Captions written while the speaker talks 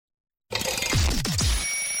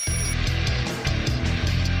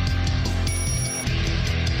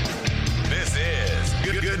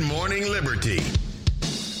liberty.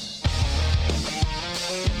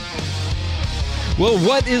 Well,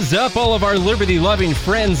 what is up, all of our liberty-loving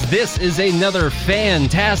friends? This is another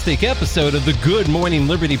fantastic episode of the Good Morning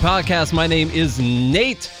Liberty podcast. My name is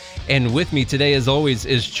Nate, and with me today, as always,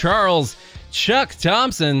 is Charles Chuck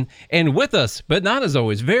Thompson, and with us, but not as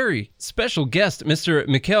always, very special guest, Mr.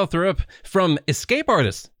 Mikkel Thorup from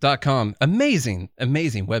escapeartist.com. Amazing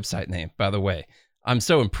website name, by the way. I'm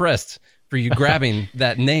so impressed for you grabbing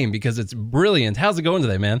that name because it's brilliant. How's it going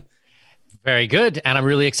today, man? Very good, and I'm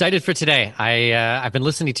really excited for today. I've been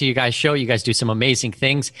listening to you guys' show. You guys do some amazing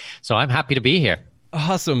things, so I'm happy to be here.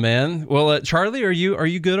 Awesome, man. Well, Charlie, are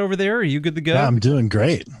you good over there? Are you good to go? Yeah, I'm doing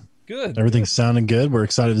great. Good. Everything's sounding good. We're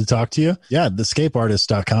excited to talk to you. Yeah, the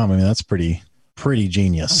escapeartist.com. I mean, that's pretty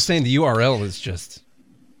genius. I'm saying the URL is just...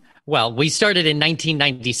 Well, we started in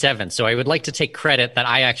 1997, so I would like to take credit that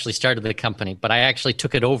I actually started the company, but I actually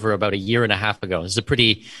took it over about a year and a half ago. It's a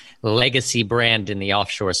pretty legacy brand in the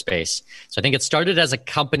offshore space. So I think it started as a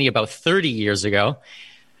company about 30 years ago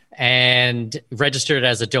and registered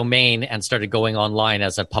as a domain and started going online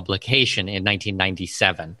as a publication in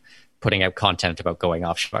 1997, putting out content about going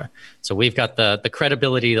offshore. So we've got the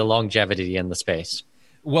credibility, the longevity in the space.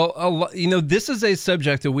 Well, this is a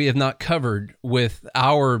subject that we have not covered with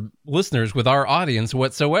our listeners, with our audience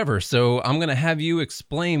whatsoever. So I'm going to have you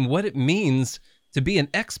explain what it means to be an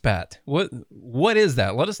expat. What is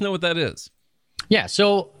that? Let us know what that is. Yeah,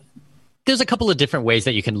 so there's a couple of different ways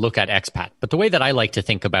that you can look at expat, but the way that I like to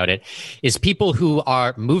think about it is people who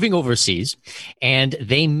are moving overseas and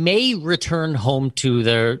they may return home to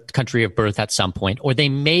their country of birth at some point, or they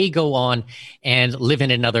may go on and live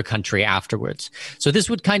in another country afterwards. So this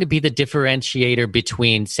would kind of be the differentiator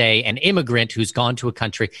between, say, an immigrant who's gone to a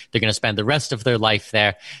country, they're going to spend the rest of their life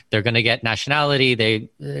there, they're going to get nationality,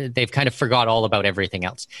 they've kind of forgot all about everything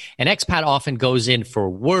else. An expat often goes in for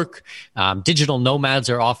work. Digital nomads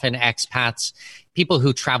are often expats. People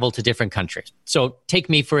who travel to different countries. So take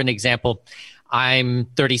me for an example. I'm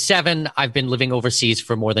 37. I've been living overseas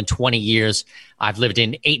for more than 20 years. I've lived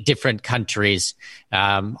in 8 different countries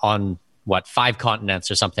on 5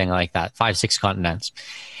 continents or something like that, 5-6 continents.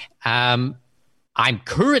 I'm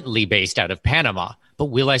currently based out of Panama, but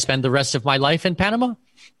will I spend the rest of my life in Panama?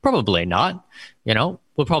 Probably not.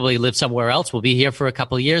 We'll probably live somewhere else. We'll be here for a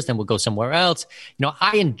couple of years, then we'll go somewhere else.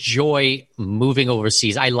 I enjoy moving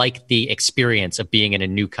overseas. I like the experience of being in a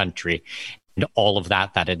new country and all of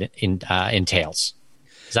that it entails.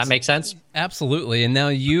 Does that make sense? Absolutely. And now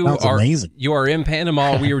you are in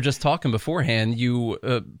Panama. We were just talking beforehand. You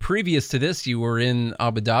previous to this, you were in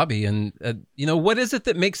Abu Dhabi. And what is it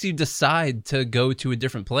that makes you decide to go to a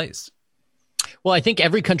different place? Well, I think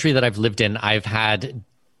every country that I've lived in, I've had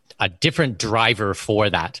a different driver for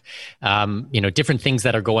that. Different things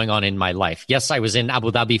that are going on in my life. Yes, I was in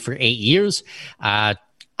Abu Dhabi for 8 years. I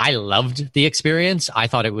loved the experience. I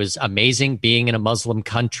thought it was amazing being in a Muslim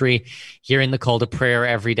country, hearing the call to prayer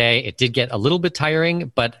every day. It did get a little bit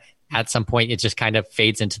tiring, but at some point it just kind of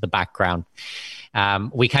fades into the background.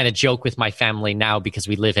 We kind of joke with my family now because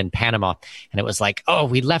we live in Panama, and it was like, oh,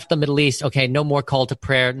 we left the Middle East. Okay, no more call to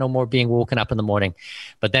prayer, no more being woken up in the morning.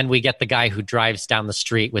 But then we get the guy who drives down the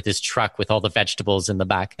street with his truck with all the vegetables in the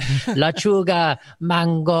back. Lechuga,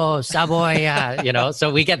 mango, saboya,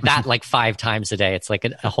 so we get that like 5 times a day. It's like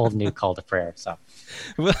a whole new call to prayer. So.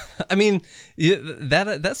 Well, I mean,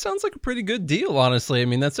 that sounds like a pretty good deal, honestly. I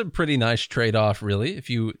mean, that's a pretty nice trade-off, really. If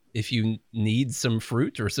you need some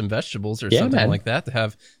fruit or some vegetables or something like that to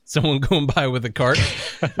have someone going by with a cart.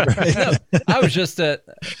 I was just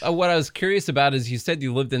what I was curious about is you said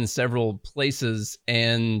you lived in several places,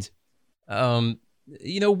 and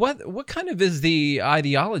what kind of is the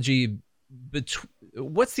ideology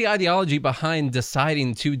what's the ideology behind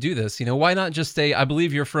deciding to do this? Why not just stay? I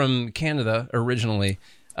believe you're from Canada originally.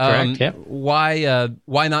 Correct. Yeah.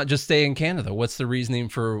 Why not just stay in Canada? What's the reasoning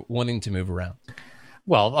for wanting to move around?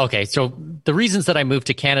 Well, okay. So the reasons that I moved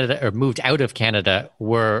to Canada or moved out of Canada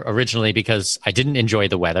were originally because I didn't enjoy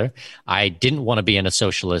the weather. I didn't want to be in a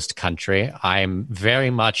socialist country. I'm very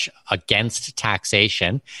much against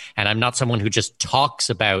taxation, and I'm not someone who just talks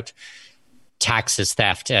about taxes,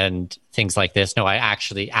 theft, and things like this. No, I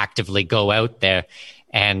actually actively go out there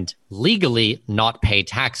and legally not pay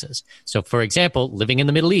taxes. So, for example, living in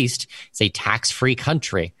the Middle East, it's a tax-free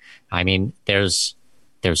country. I mean, there's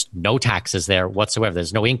no taxes there whatsoever.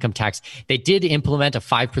 There's no income tax. They did implement a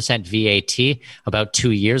 5% VAT about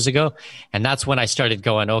 2 years ago. And that's when I started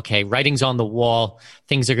going, okay, writing's on the wall.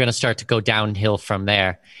 Things are going to start to go downhill from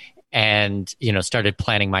there. And, started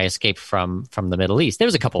planning my escape from the Middle East.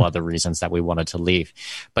 There's a couple other reasons that we wanted to leave.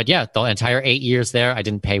 But yeah, the entire 8 years there, I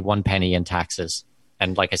didn't pay 1 penny in taxes.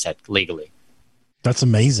 And like I said, legally. That's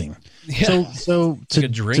amazing. Yeah. So like a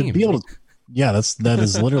dream. to be able to, yeah, that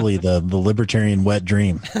is literally the libertarian wet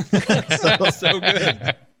dream. So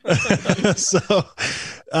good. So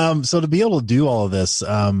to be able to do all of this,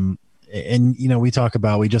 and we talk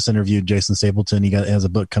about, we just interviewed Jason Stapleton. He has a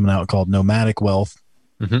book coming out called Nomadic Wealth,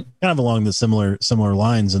 kind of along the similar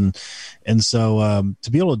lines, and so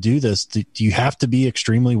to be able to do this, do you have to be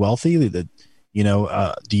extremely wealthy? That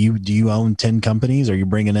do you own 10 companies? Are you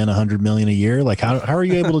bringing in $100 million a year? Like how are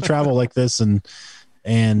you able to travel like this and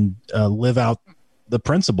live out the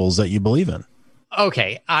principles that you believe in?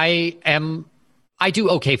 Okay, I do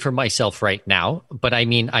okay for myself right now, but I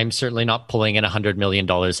mean, I'm certainly not pulling in $100 million.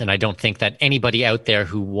 And I don't think that anybody out there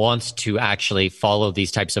who wants to actually follow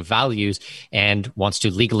these types of values and wants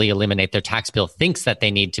to legally eliminate their tax bill thinks that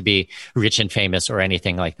they need to be rich and famous or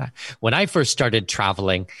anything like that. When I first started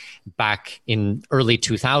traveling back in early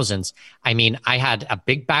 2000s, I mean, I had a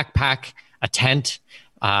big backpack, a tent,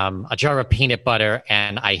 a jar of peanut butter,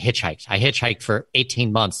 and I hitchhiked. I hitchhiked for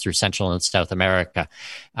 18 months through Central and South America,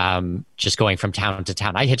 just going from town to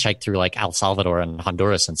town. I hitchhiked through like El Salvador and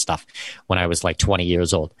Honduras and stuff when I was like 20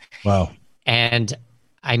 years old. Wow. And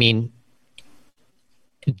I mean,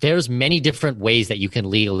 there's many different ways that you can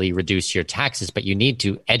legally reduce your taxes, but you need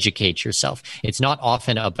to educate yourself. It's not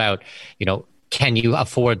often about, can you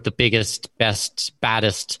afford the biggest, best,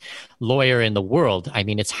 baddest lawyer in the world? I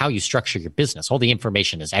mean, it's how you structure your business. All the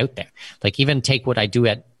information is out there. Like even take what I do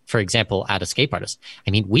for example, at Escape Artist.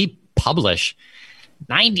 I mean, we publish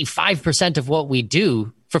 95% of what we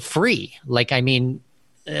do for free. Like, I mean,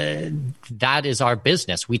 that is our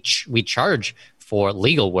business. We charge for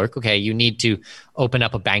legal work. Okay, you need to open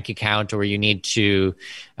up a bank account, or you need to,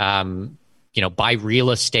 buy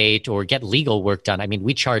real estate or get legal work done. I mean,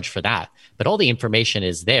 we charge for that, but all the information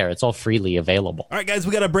is there. It's all freely available. All right, guys,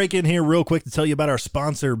 we got to break in here real quick to tell you about our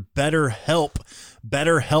sponsor, BetterHelp.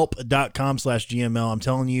 BetterHelp.com/GML. I'm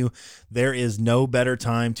telling you, there is no better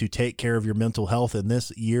time to take care of your mental health in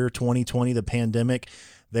this year, 2020, the pandemic.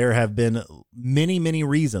 There have been many, many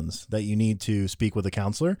reasons that you need to speak with a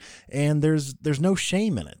counselor, and there's no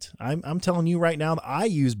shame in it. I'm telling you right now that I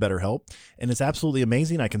use BetterHelp, and it's absolutely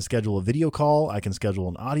amazing. I can schedule a video call, I can schedule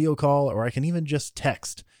an audio call, or I can even just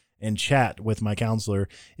text and chat with my counselor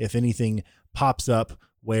if anything pops up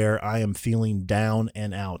where I am feeling down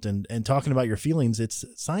and out. And talking about your feelings, it's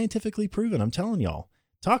scientifically proven. I'm telling y'all,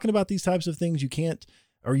 talking about these types of things, you can't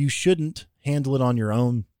or you shouldn't handle it on your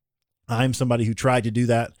own. I'm somebody who tried to do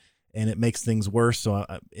that, and it makes things worse. So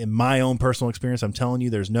in my own personal experience, I'm telling you,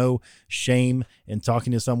 there's no shame in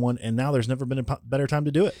talking to someone, and now there's never been a better time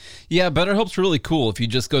to do it. Yeah, BetterHelp's really cool. If you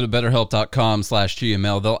just go to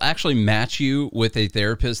betterhelp.com/GML, they'll actually match you with a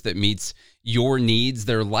therapist that meets your needs.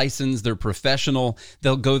 They're licensed, they're professional.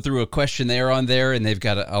 They'll go through a questionnaire on there, and they've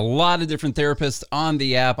got a lot of different therapists on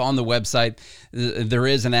the app, on the website. There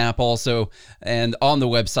is an app also, and on the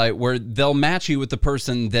website, where they'll match you with the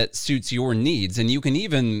person that suits your needs. And you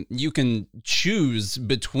can choose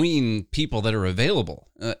between people that are available.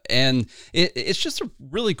 And it's just a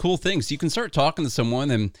really cool thing. So you can start talking to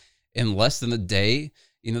someone in less than a day.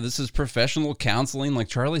 This is professional counseling. Like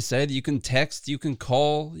Charlie said, you can text, you can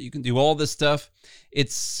call, you can do all this stuff.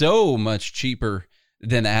 It's so much cheaper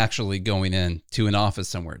than actually going in to an office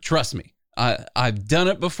somewhere. Trust me, I've done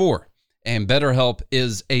it before, and BetterHelp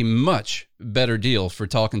is a much better deal for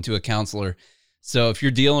talking to a counselor. So if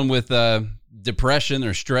you're dealing with depression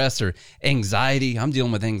or stress or anxiety, I'm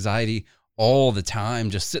dealing with anxiety all the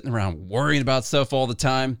time, just sitting around worrying about stuff all the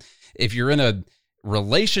time. If you're in a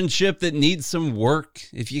relationship that needs some work,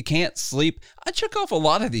 if you can't sleep, I check off a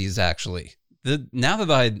lot of these actually. Now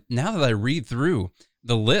that I read through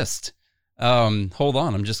the list, hold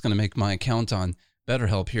on, I'm just going to make my account on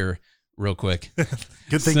BetterHelp here real quick.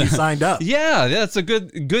 Good thing you signed up. Yeah, that's a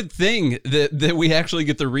good thing that we actually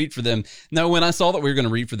get to read for them. Now, when I saw that we were going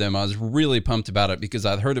to read for them, I was really pumped about it because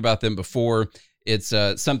I'd heard about them before. It's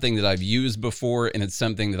something that I've used before, and it's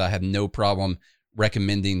something that I have no problem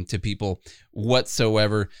recommending to people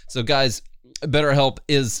whatsoever. So guys, BetterHelp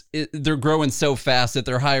they're growing so fast that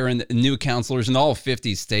they're hiring new counselors in all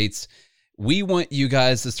 50 states. We want you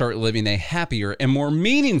guys to start living a happier and more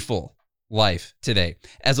meaningful life today.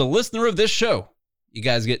 As a listener of this show, you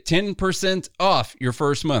guys get 10% off your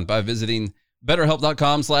first month by visiting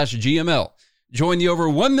betterhelp.com/GML. Join the over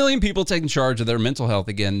 1 million people taking charge of their mental health.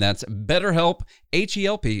 Again, that's BetterHelp,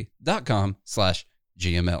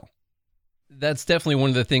 HELP.com/GML. That's definitely one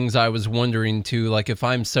of the things I was wondering too. Like if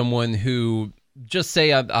I'm someone who, just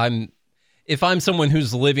say I'm if I'm someone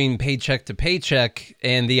who's living paycheck to paycheck,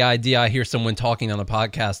 and the idea I hear someone talking on a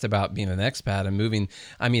podcast about being an expat and moving,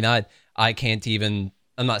 I mean, I can't even,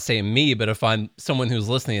 I'm not saying me, but if I'm someone who's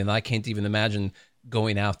listening and I can't even imagine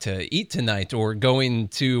going out to eat tonight or going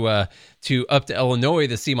to up to Illinois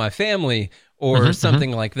to see my family or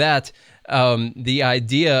something like that. The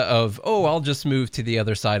idea of, I'll just move to the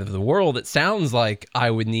other side of the world. It sounds like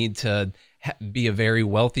I would need to be a very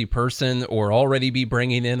wealthy person or already be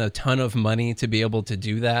bringing in a ton of money to be able to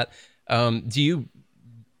do that. Do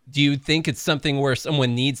you think it's something where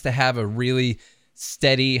someone needs to have a really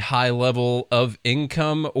steady high level of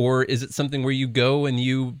income, or is it something where you go and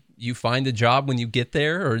you find a job when you get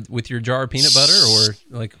there, or with your jar of peanut butter, or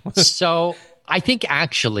like? So I think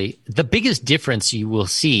actually the biggest difference you will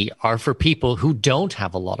see are for people who don't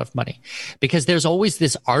have a lot of money, because there's always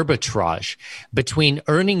this arbitrage between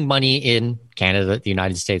earning money in Canada, the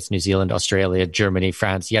United States, New Zealand, Australia, Germany,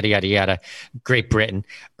 France, yada, yada, yada, Great Britain,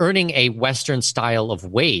 earning a Western style of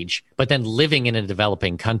wage, but then living in a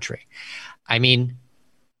developing country. I mean,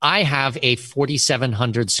 I have a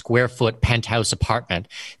 4,700 square foot penthouse apartment.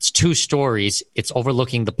 It's 2 stories. It's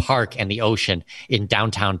overlooking the park and the ocean in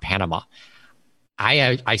downtown Panama.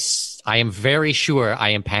 I am very sure I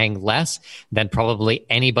am paying less than probably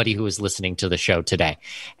anybody who is listening to the show today.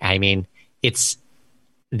 I mean,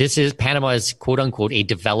 Panama is quote unquote a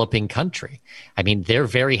developing country. I mean, they're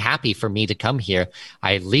very happy for me to come here.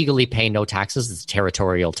 I legally pay no taxes. It's a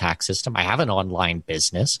territorial tax system. I have an online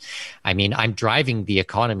business. I mean, I'm driving the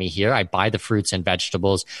economy here. I buy the fruits and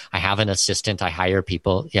vegetables. I have an assistant. I hire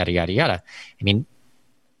people, yada, yada, yada. I mean,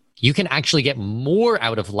 you can actually get more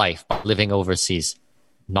out of life by living overseas,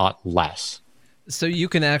 not less. So you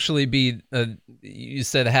can actually be, you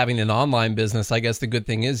said having an online business. I guess the good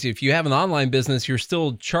thing is if you have an online business, you're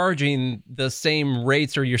still charging the same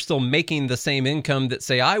rates, or you're still making the same income that,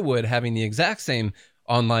 say, I would having the exact same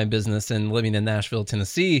online business and living in Nashville,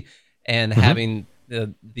 Tennessee, and having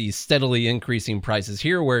the steadily increasing prices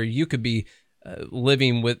here, where you could be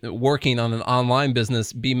working on an online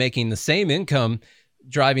business, be making the same income,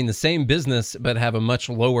 driving the same business, but have a much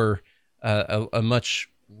lower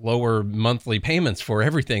lower monthly payments for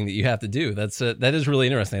everything that you have to do. That is really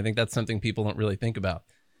interesting. I think that's something people don't really think about.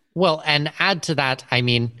 Well, and add to that, I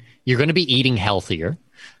mean, you're going to be eating healthier.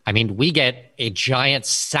 I mean, we get a giant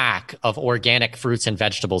sack of organic fruits and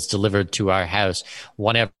vegetables delivered to our house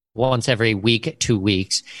once every week, 2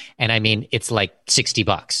 weeks. And I mean, it's like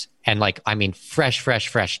 $60. And like, I mean,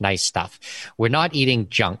 fresh, nice stuff. We're not eating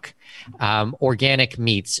junk. Organic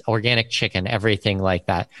meats, organic chicken, everything like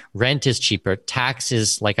that. Rent is cheaper.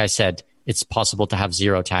 Taxes, like I said, it's possible to have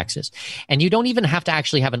 0 taxes. And you don't even have to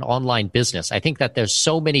actually have an online business. I think that there's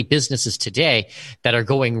so many businesses today that are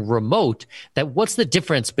going remote, that what's the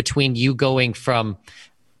difference between you going from,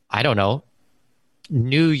 I don't know,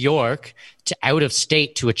 New York to out of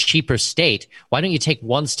state to a cheaper state? Why don't you take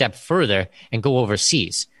one step further and go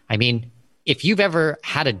overseas? I mean, if you've ever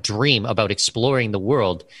had a dream about exploring the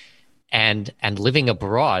world and living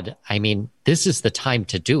abroad, I mean, this is the time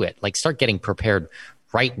to do it. Like, start getting prepared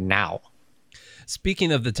right now.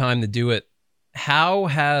 Speaking of the time to do it, how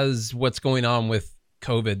has what's going on with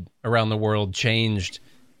COVID around the world changed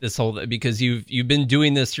this whole, because you've been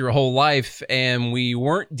doing this your whole life, and we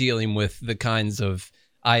weren't dealing with the kinds of,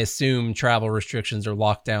 I assume, travel restrictions or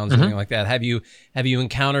lockdowns or anything like that. Have you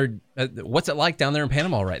encountered, what's it like down there in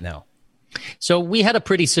Panama right now? So we had a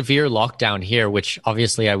pretty severe lockdown here, which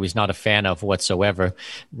obviously I was not a fan of whatsoever.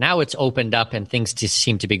 Now it's opened up and things just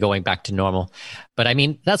seem to be going back to normal. But I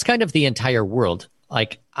mean, that's kind of the entire world.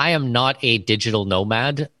 Like, I am not a digital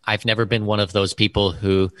nomad. I've never been one of those people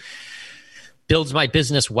who builds my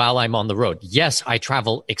business while I'm on the road. Yes, I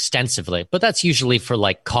travel extensively, but that's usually for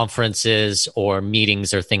like conferences or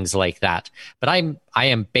meetings or things like that. But I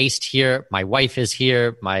am based here. My wife is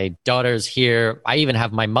here. My daughter's here. I even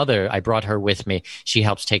have my mother. I brought her with me. She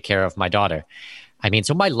helps take care of my daughter. I mean,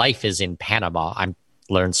 so my life is in Panama. I'm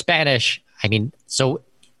learned Spanish. I mean, so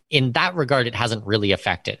in that regard, it hasn't really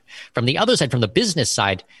affected. From the other side, from the business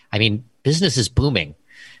side, I mean, business is booming.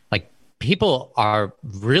 People are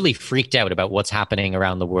really freaked out about what's happening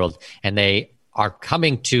around the world, and they are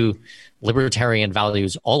coming to libertarian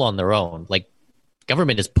values all on their own. Like,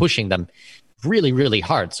 government is pushing them really, really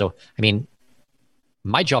hard. So, I mean,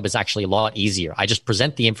 my job is actually a lot easier. I just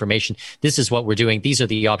present the information. This is what we're doing. These are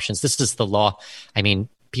the options. This is the law. I mean,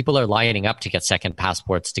 people are lining up to get second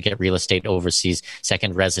passports, to get real estate overseas,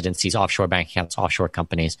 second residencies, offshore bank accounts, offshore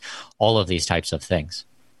companies, all of these types of things.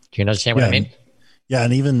 Do you understand what I mean? Yeah,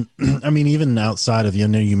 and even I mean, even outside of, you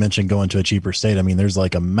know, you mentioned going to a cheaper state. I mean, there's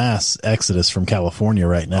like a mass exodus from California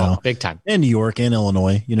right now, big time, and New York and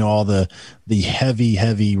Illinois. You know, all the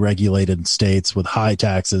heavy regulated states with high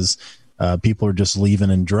taxes. People are just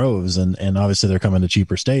leaving in droves, and obviously they're coming to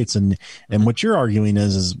cheaper states. And what you're arguing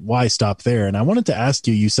is why stop there? And I wanted to ask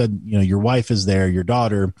you. You said, you know, your wife is there, your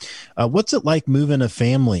daughter. What's it like moving a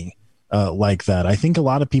family like that? I think a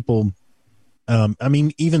lot of people. I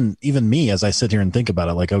mean, even me, as I sit here and think about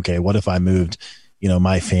it, like, okay, what if I moved, you know,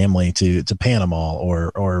 my family to Panama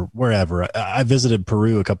or wherever? I visited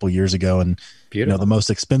Peru a couple of years ago, and you know, the most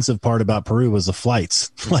expensive part about Peru was the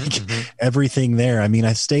flights, like everything there. I mean,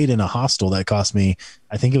 I stayed in a hostel that cost me,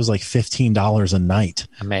 I think it was like $15 a night.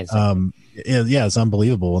 Amazing. Yeah, it's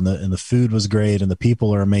unbelievable. And the food was great, and the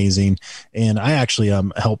people are amazing. And I actually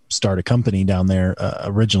helped start a company down there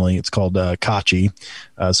originally. It's called Kachi.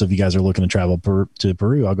 So if you guys are looking to travel to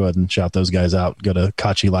Peru, I'll go ahead and shout those guys out. Go to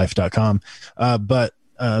kachilife.com.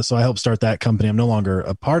 So I helped start that company. I'm no longer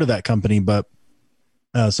a part of that company, but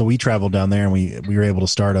so we traveled down there, and we were able to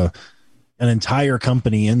start an entire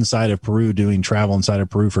company inside of Peru, doing travel inside of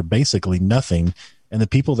Peru for basically nothing. And the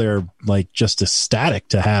people there are like just ecstatic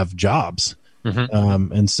to have jobs.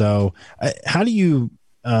 And so how do you,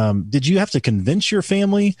 did you have to convince your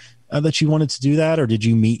family that you wanted to do that? Or did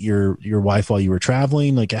you meet your wife while you were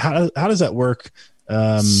traveling? Like, how does that work?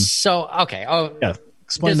 Okay. Yeah.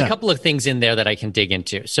 Explain There's that. a couple of things in there that I can dig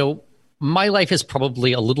into. So my life is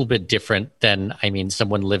probably a little bit different than, I mean,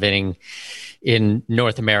 someone living in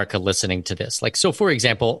North America listening to this. Like, so for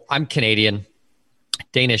example, I'm Canadian,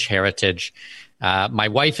 Danish heritage. My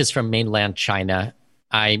wife is from mainland China.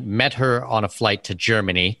 I met her on a flight to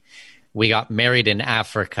Germany. We got married in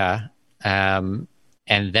Africa. And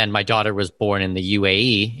then my daughter was born in the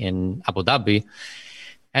UAE in Abu Dhabi.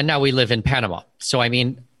 And now we live in Panama. So, I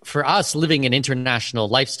mean, for us, living an international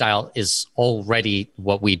lifestyle is already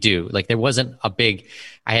what we do. Like, there wasn't a big,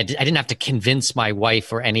 I didn't have to convince my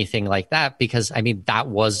wife or anything like that, because, I mean, that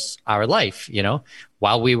was our life, you know,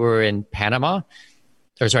 while we were in while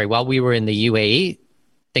we were in the UAE,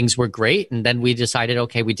 things were great. And then we decided,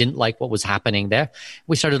 okay, we didn't like what was happening there.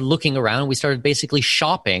 We started looking around. We started basically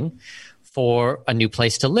shopping for a new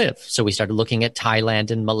place to live. So we started looking at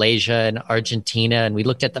Thailand and Malaysia and Argentina, and we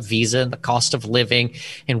looked at the visa and the cost of living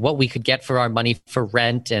and what we could get for our money for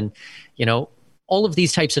rent and, you know, all of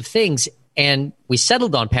these types of things. And we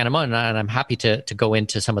settled on Panama, and I'm happy to go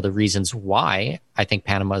into some of the reasons why I think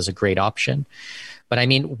Panama is a great option. But I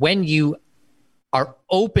mean, when you are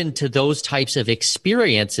open to those types of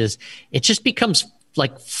experiences, it just becomes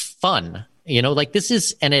like fun, you know, like this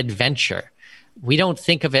is an adventure. We don't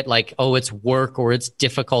think of it like, oh, it's work or it's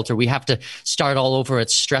difficult or we have to start all over.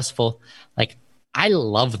 It's stressful. Like, I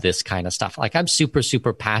love this kind of stuff. Like, I'm super,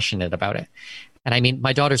 super passionate about it. And I mean,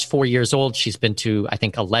 my daughter's 4 years old. She's been to, I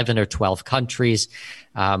think, 11 or 12 countries.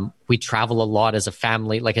 We travel a lot as a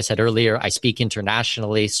family. Like I said earlier, I speak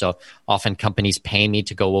internationally. So often companies pay me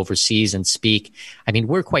to go overseas and speak. I mean,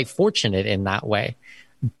 we're quite fortunate in that way.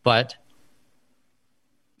 But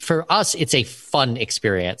for us, it's a fun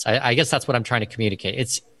experience. I guess that's what I'm trying to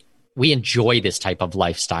communicate. We enjoy this type of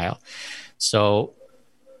lifestyle. So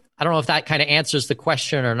I don't know if that kind of answers the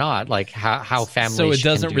question or not, like how families. So it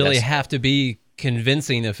doesn't really this. have to be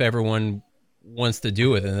convincing if everyone wants to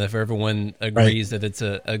do it and if everyone agrees that it's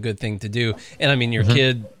a good thing to do. And I mean, your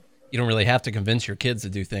kid, you don't really have to convince your kids to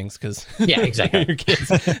do things because yeah, exactly. your kids.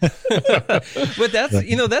 But that's,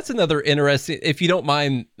 you know, that's another interesting, if you don't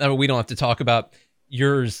mind, I mean, we don't have to talk about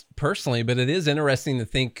yours personally, but it is interesting to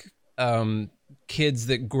think kids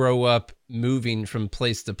that grow up moving from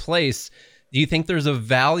place to place. Do you think there's a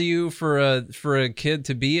value for a kid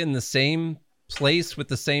to be in the same place with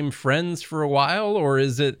the same friends for a while, or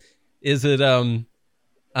is it no.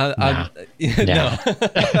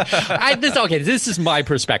 This is my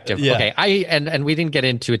perspective. Yeah. Okay. And we didn't get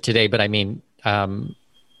into it today, but I mean, I've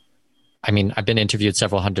been interviewed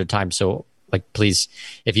several hundred times. So like, please,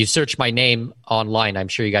 if you search my name online, I'm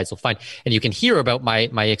sure you guys will find, and you can hear about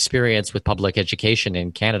my experience with public education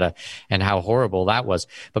in Canada and how horrible that was.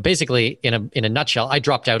 But basically, in a nutshell, I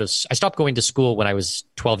stopped going to school when I was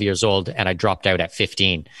 12 years old, and I dropped out at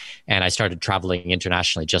 15, and I started traveling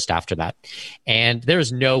internationally just after that. And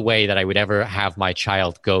there's no way that I would ever have my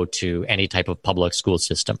child go to any type of public school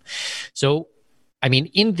system. So, I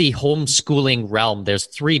mean, in the homeschooling realm, there's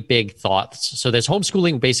three big thoughts. So there's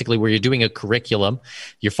homeschooling, basically, where you're doing a curriculum.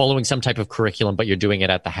 You're following some type of curriculum, but you're doing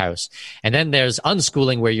it at the house. And then there's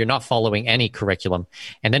unschooling, where you're not following any curriculum.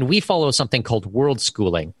 And then we follow something called world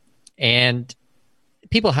schooling. And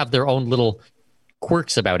people have their own little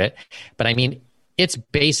quirks about it. But I mean, It's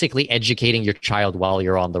basically educating your child while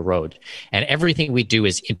you're on the road. And everything we do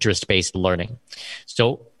is interest-based learning.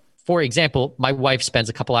 So, for example, my wife spends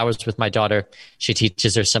a couple hours with my daughter. She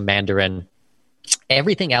teaches her some Mandarin.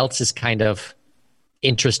 Everything else is kind of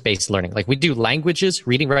interest-based learning. Like we do languages,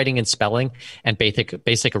 reading, writing, and spelling, and basic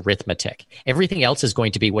arithmetic. Everything else is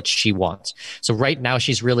going to be what she wants. So right now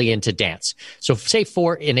she's really into dance. So say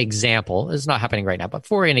for an example, it's not happening right now, but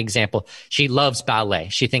for an example, she loves ballet.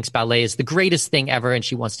 She thinks ballet is the greatest thing ever, and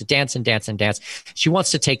she wants to dance and dance and dance. She wants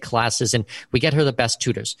to take classes, and we get her the best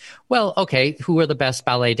tutors. Well, okay, who are the best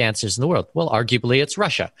ballet dancers in the world? Well, arguably it's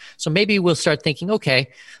Russia. So maybe we'll start thinking, okay,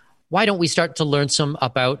 why don't we start to learn some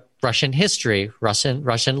about Russian history,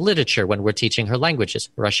 Russian literature when we're teaching her languages,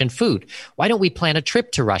 Russian food? Why don't we plan a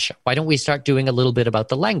trip to Russia? Why don't we start doing a little bit about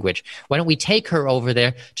the language? Why don't we take her over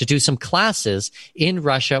there to do some classes in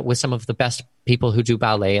Russia with some of the best people who do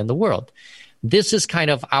ballet in the world? This is kind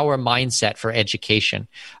of our mindset for education,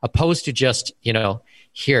 opposed to just,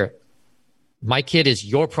 here, my kid is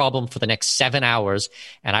your problem for the next 7 hours,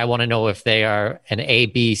 and I want to know if they are an A,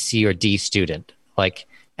 B, C, or D student.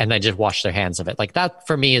 And then just wash their hands of it. Like that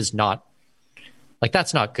for me is not,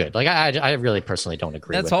 that's not good. I really personally don't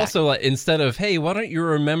agree with that. That's also instead of, hey, why don't you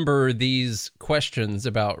remember these questions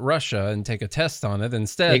about Russia and take a test on it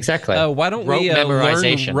instead? Exactly. Why don't we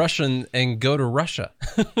learn Russian and go to Russia?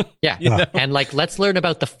 Yeah. And let's learn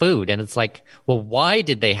about the food. And it's like, well, why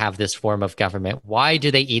did they have this form of government? Why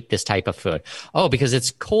do they eat this type of food? Oh, because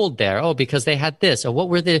it's cold there. Oh, because they had this. Or what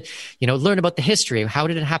were learn about the history. How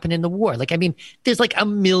did it happen in the war? There's a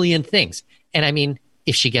million things. And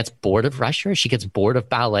if she gets bored of Russia, or she gets bored of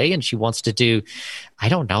ballet and she wants to do, I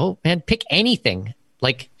don't know, man, pick anything.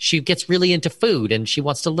 She gets really into food and she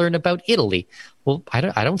wants to learn about Italy. Well, I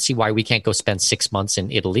don't see why we can't go spend 6 months in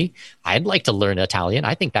Italy. I'd like to learn Italian.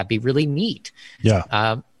 I think that'd be really neat.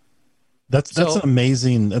 Yeah. That's an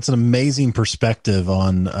amazing perspective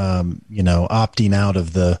on, opting out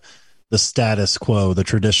of the status quo, the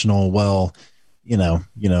traditional,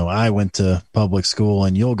 I went to public school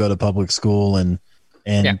and you'll go to public school and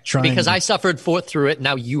because I suffered through it.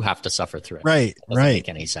 Now you have to suffer through it. Right. Doesn't make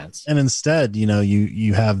any sense. And instead,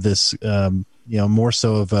 you have this, more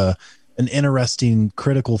so of an interesting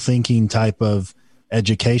critical thinking type of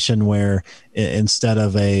education where instead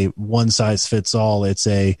of a one size fits all, it's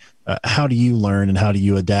a how do you learn and how do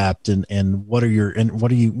you adapt and what are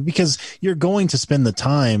you, because you're going to spend the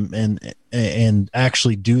time and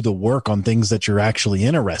actually do the work on things that you're actually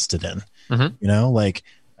interested in. Mm-hmm.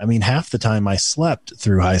 Half the time I slept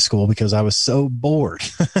through high school because I was so bored.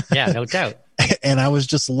 Yeah, no doubt. And I was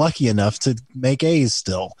just lucky enough to make A's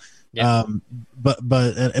still. Yeah. But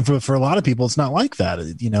for a lot of people, it's not like that.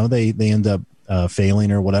 They end up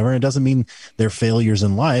failing or whatever. It doesn't mean they're failures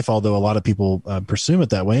in life, although a lot of people presume it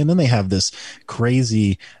that way. And then they have this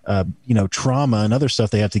crazy, trauma and other stuff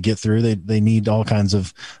they have to get through. They need all kinds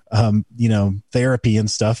of, therapy and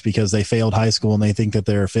stuff because they failed high school and they think that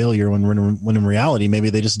they're a failure when in reality, maybe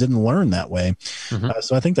they just didn't learn that way. Mm-hmm.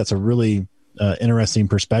 So I think that's a really interesting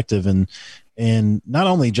perspective and not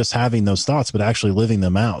only just having those thoughts, but actually living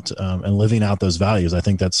them out and living out those values. I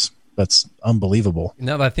think that's unbelievable.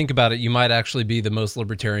 Now that I think about it, you might actually be the most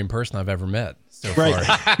libertarian person I've ever met so far.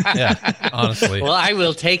 Yeah, honestly. Well, I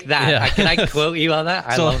will take that. Yeah. Can I quote you on that?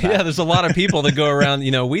 I love that. Yeah, there's a lot of people that go around,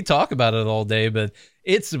 we talk about it all day, but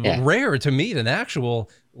it's rare to meet an actual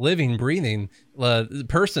living, breathing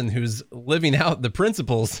person who's living out the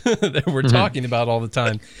principles that we're talking about all the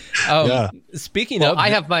time. Speaking of... I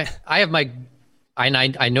have my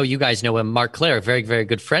I know you guys know him, Mark Clare, a very, very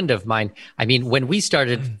good friend of mine. When we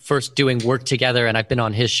started first doing work together, and I've been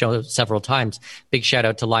on his show several times, big shout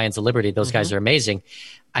out to Lions of Liberty. Those guys are amazing.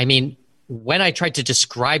 When I tried to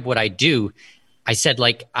describe what I do, I said,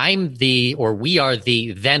 we are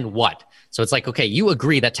the then what? So it's okay, you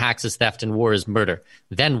agree that tax is theft and war is murder.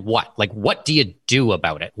 Then what? What do you do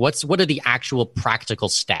about it? What are the actual practical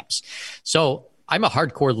steps? So I'm a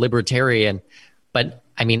hardcore libertarian, but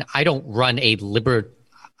I don't run I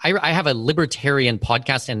have a libertarian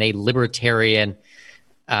podcast and a libertarian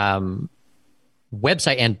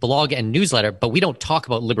website and blog and newsletter, but we don't talk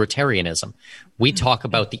about libertarianism. We talk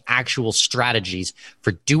about the actual strategies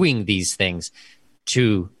for doing these things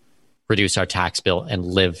to reduce our tax bill and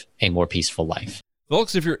live a more peaceful life.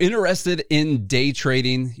 Folks, if you're interested in day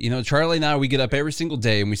trading, Charlie and I, we get up every single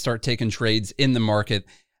day and we start taking trades in the market.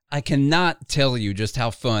 I cannot tell you just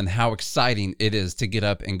how fun, how exciting it is to get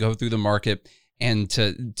up and go through the market and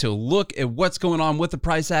to look at what's going on, what the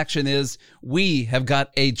price action is, we have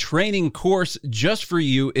got a training course just for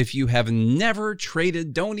you. If you have never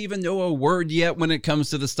traded, don't even know a word yet when it comes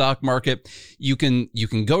to the stock market, you can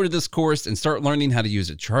go to this course and start learning how to use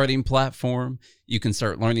a charting platform. You can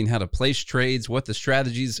start learning how to place trades, what the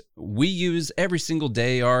strategies we use every single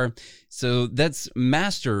day are. So that's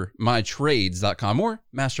mastermytrades.com or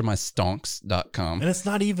mastermystonks.com. And it's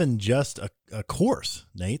not even just a course,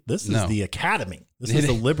 Nate. This is the academy. This is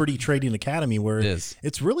the Liberty Trading Academy, where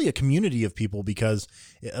it's really a community of people, because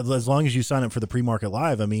as long as you sign up for the pre-market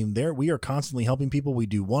live, I mean, we are constantly helping people. We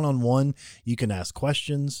do one-on-one. You can ask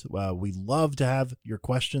questions. We love to have your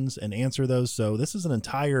questions and answer those. So this is an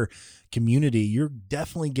entire community. You're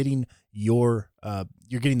definitely getting you're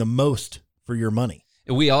getting the most for your money.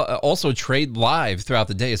 We also trade live throughout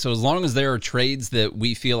the day. So as long as there are trades that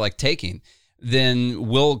we feel like taking, then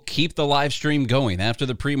we'll keep the live stream going after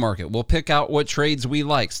the pre-market. We'll pick out what trades we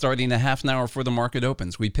like starting a half an hour before the market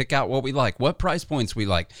opens. We pick out what we like, what price points we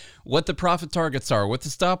like, what the profit targets are, what the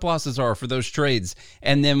stop losses are for those trades.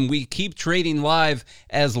 And then we keep trading live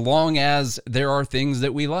as long as there are things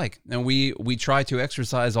that we like. And we try to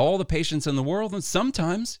exercise all the patience in the world. And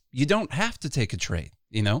sometimes you don't have to take a trade.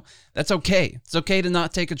 You know, that's okay. It's okay to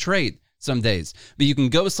not take a trade some days, but you can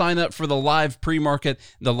go sign up for the live pre-market,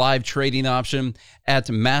 the live trading option at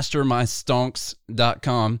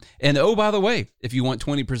mastermystonks.com. And oh, by the way, if you want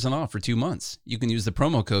 20% off for 2 months, you can use the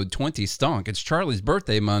promo code 20stonk. It's Charlie's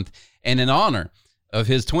birthday month, and in honor of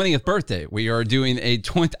his 20th birthday, we are doing a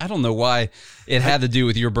 20. I don't know why it had to do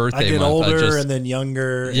with your birthday. I get month. older and then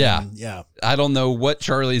younger. Yeah. Yeah. I don't know what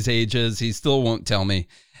Charlie's age is. He still won't tell me.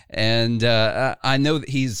 And I know that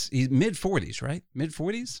he's mid-40s, right?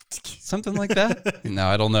 Mid-40s? Something like that? No,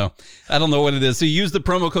 I don't know. I don't know what it is. So use the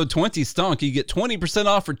promo code 20stonk. You get 20%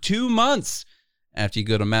 off for 2 months after you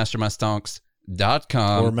go to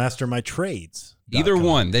mastermystonks.com. Or mastermytrades. Either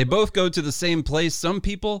one. They both go to the same place. Some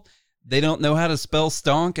people, they don't know how to spell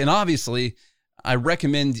stonk. And obviously, I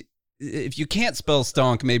recommend, if you can't spell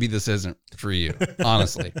stonk, maybe this isn't for you,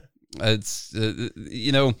 honestly. It's,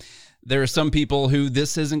 there are some people who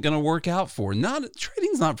this isn't going to work out for.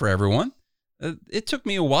 Trading's not for everyone. It took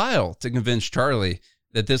me a while to convince Charlie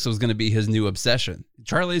that this was going to be his new obsession.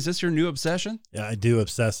 Charlie, is this your new obsession? Yeah, I do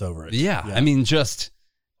obsess over it. Yeah. I mean, just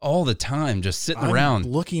all the time, just sitting around.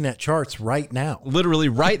 Looking at charts right now. Literally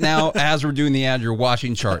right now, as we're doing the ad, you're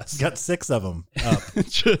watching charts. Got 6 of them up.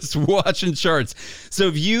 Just watching charts. So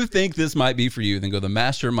if you think this might be for you, then go to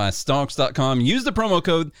mastermystonks.com. Use the promo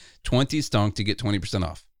code 20stonk to get 20%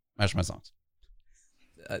 off. Master My Songs.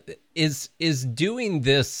 Is doing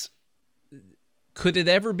this, could it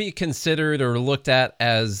ever be considered or looked at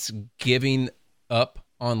as giving up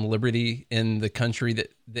on liberty in the country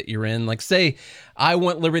that you're in? Like, say, I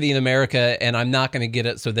want liberty in America and I'm not going to get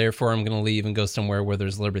it, so therefore I'm going to leave and go somewhere where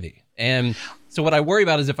there's liberty. And so what I worry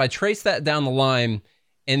about is if I trace that down the line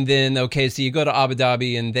and then, okay, so you go to Abu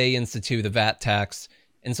Dhabi and they institute a VAT tax,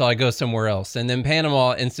 and so I go somewhere else. And then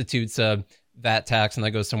Panama institutes a VAT tax and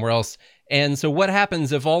I go somewhere else. And so what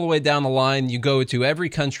happens if all the way down the line you go to every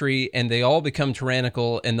country and they all become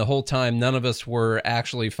tyrannical, and the whole time none of us were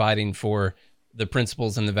actually fighting for the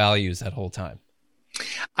principles and the values that whole time?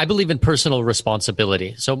 I believe in personal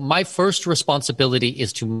responsibility. So my first responsibility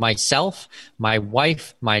is to myself, my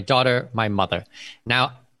wife, my daughter, my mother.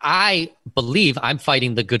 Now, I believe I'm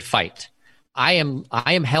fighting the good fight. I am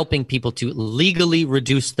helping people to legally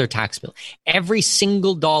reduce their tax bill. Every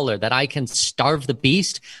single dollar that I can starve the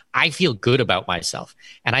beast, I feel good about myself.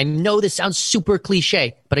 And I know this sounds super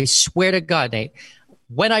cliche, but I swear to God, Nate,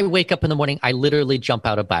 when I wake up in the morning, I literally jump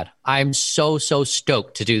out of bed. I'm so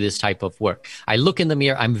stoked to do this type of work. I look in the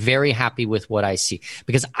mirror. I'm very happy with what I see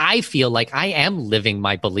because I feel like I am living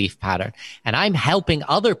my belief pattern and I'm helping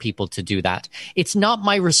other people to do that. It's not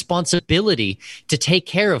my responsibility to take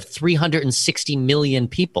care of 360 million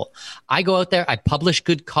people. I go out there. I publish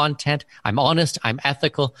good content. I'm honest. I'm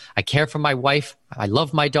ethical. I care for my wife. I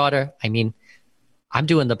love my daughter. I mean, I'm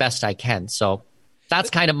doing the best I can. So that's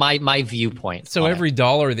kind of my viewpoint. So every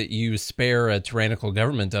dollar that you spare a tyrannical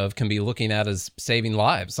government of can be looking at as saving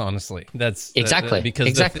lives, honestly. That's exactly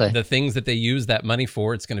because the things that they use that money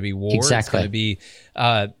for, it's going to be war. Exactly. It's going to be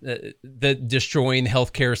the destroying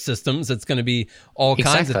healthcare systems. It's going to be all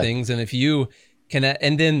kinds of things. And if you can,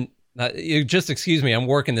 and then you just excuse me, I'm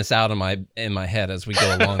working this out in my head as we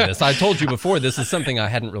go along this. I told you before, this is something I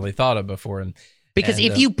hadn't really thought of before. Because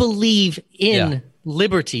if you believe in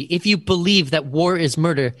liberty, if you believe that war is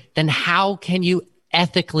murder, then how can you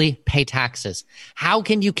ethically pay taxes? How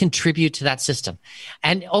can you contribute to that system?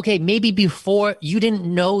 And okay, maybe before you didn't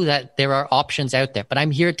know that there are options out there, but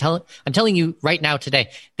I'm telling you right now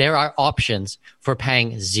today, there are options for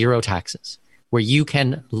paying zero taxes where you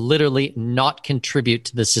can literally not contribute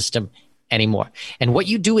to the system anymore. And what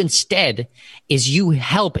you do instead is you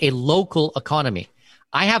help a local economy.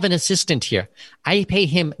 I have an assistant here. I pay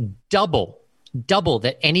him double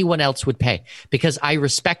that anyone else would pay because I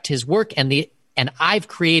respect his work and I've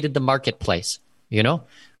created the marketplace. You know,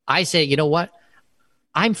 I say, you know what?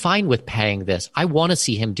 I'm fine with paying this. I want to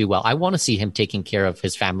see him do well. I want to see him taking care of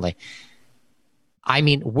his family. I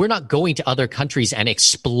mean, we're not going to other countries and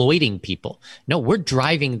exploiting people. No, we're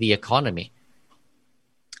driving the economy.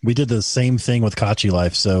 We did the same thing with Kachi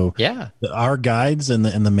Life. So yeah, our guides and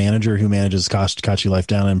the manager who manages Kachi Life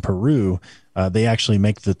down in Peru, they actually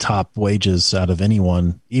make the top wages out of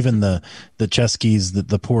anyone, even the Cheskis,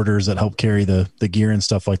 the porters that help carry the gear and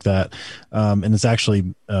stuff like that. And it's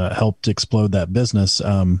actually helped explode that business.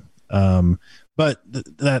 But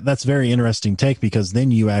that's very interesting take because then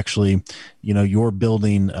you actually, you know, you're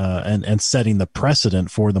building and setting the precedent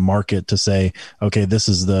for the market to say, okay, this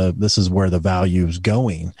is where the value is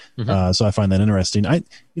going. Mm-hmm. So I find that interesting.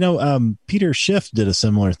 Peter Schiff did a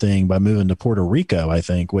similar thing by moving to Puerto Rico, I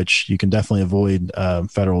think, which you can definitely avoid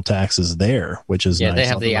federal taxes there, which is nice. They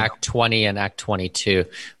have the Act 20 and Act 22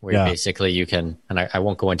 where basically you can, and I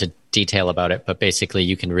won't go into detail about it, but basically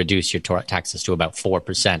you can reduce your taxes to about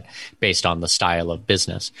 4% based on the style of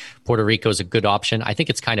business. Puerto Rico is a good option. I think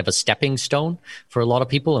it's kind of a stepping stone for a lot of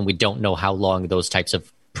people, and we don't know how long those types of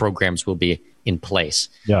programs will be in place.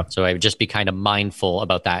 Yeah. So I would just be kind of mindful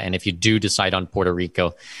about that. And if you do decide on Puerto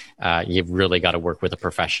Rico, you've really got to work with a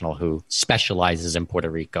professional who specializes in Puerto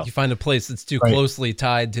Rico. You find a place that's too closely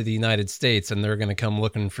tied to the United States, and they're going to come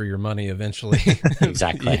looking for your money eventually.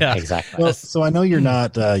 Exactly. Well, so I know you're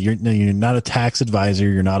not you're not a tax advisor.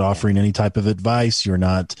 You're not offering any type of advice. You're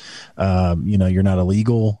not you're not a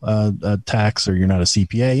legal tax, or you're not a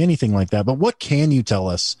CPA, anything like that. But what can you tell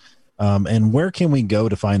us? And where can we go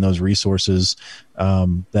to find those resources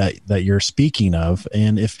that you're speaking of?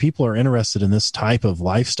 And if people are interested in this type of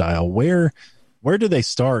lifestyle, where do they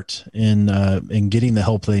start in getting the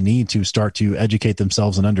help they need to start to educate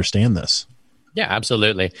themselves and understand this? Yeah,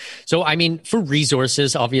 absolutely. So, I mean, for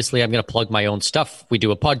resources, obviously, I'm going to plug my own stuff. We do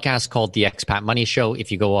a podcast called The Expat Money Show.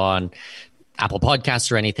 If you go on Apple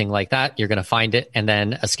Podcasts or anything like that, you're going to find it. And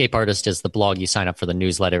then Escape Artist is the blog. You sign up for the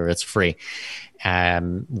newsletter. It's free.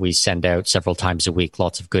 We send out several times a week,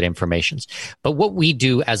 lots of good information. But what we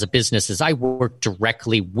do as a business is I work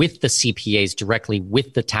directly with the CPAs, directly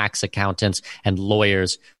with the tax accountants and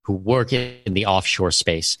lawyers who work in the offshore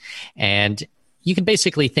space. And you can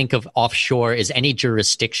basically think of offshore as any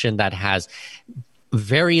jurisdiction that has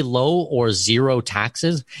very low or zero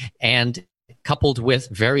taxes and coupled with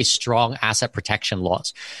very strong asset protection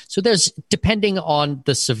laws. So there's, depending on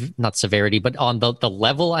the, not severity, but on the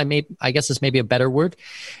level, I guess is maybe a better word,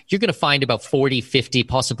 you're going to find about 40, 50,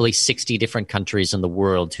 possibly 60 different countries in the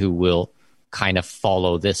world who will kind of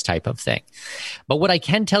follow this type of thing. But what I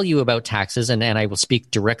can tell you about taxes, and I will speak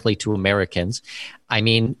directly to Americans, I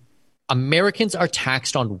mean, Americans are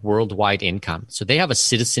taxed on worldwide income. So they have a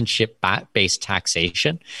citizenship-based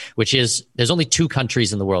taxation, which is, there's only two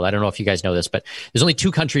countries in the world. I don't know if you guys know this, but there's only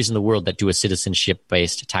two countries in the world that do a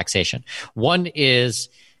citizenship-based taxation. One is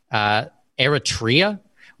Eritrea,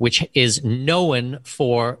 which is known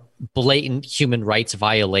for blatant human rights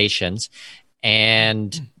violations.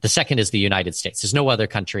 And the second is the United States. There's no other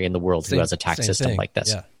country in the world who has a tax system like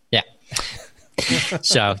this. Yeah.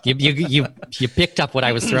 So you picked up what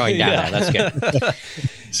I was throwing down there. That's good.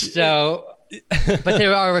 So, but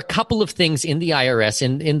there are a couple of things in the IRS,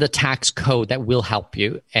 in the tax code, that will help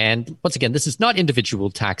you. And once again, this is not individual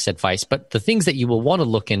tax advice, but the things that you will want to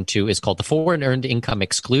look into is called the foreign earned income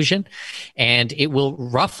exclusion. And it will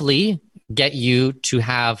roughly get you to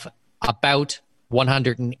have about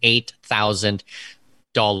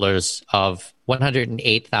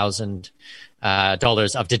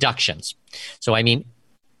 $108,000 of deductions. So, I mean,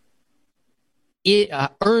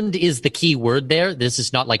 earned is the key word there. This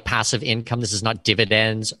is not like passive income. This is not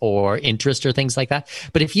dividends or interest or things like that.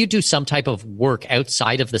 But if you do some type of work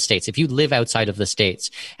outside of the States, if you live outside of the States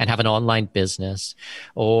and have an online business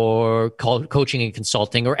or coaching and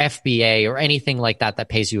consulting or FBA or anything like that that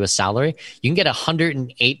pays you a salary, you can get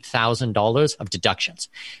 $108,000 of deductions.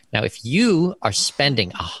 Now, if you are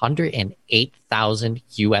spending $108,000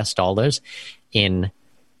 US dollars in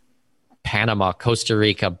Panama, Costa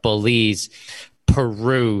Rica, Belize,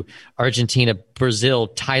 Peru, Argentina, Brazil,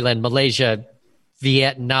 Thailand, Malaysia,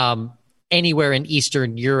 Vietnam, anywhere in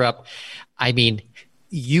Eastern Europe, I mean,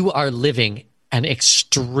 you are living an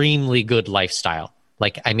extremely good lifestyle.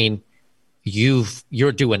 Like, I mean,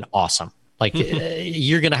 you're doing awesome. Like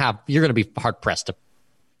you're going to be hard pressed to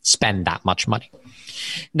spend that much money.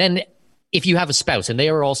 Then if you have a spouse and they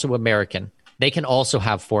are also American, they can also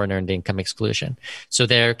have foreign earned income exclusion. So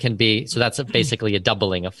that's basically a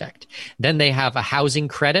doubling effect. Then they have a housing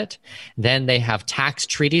credit. Then they have tax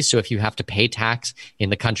treaties. So if you have to pay tax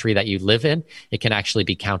in the country that you live in, it can actually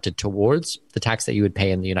be counted towards the tax that you would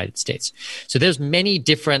pay in the United States. So there's many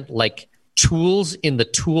different like tools in the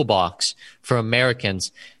toolbox for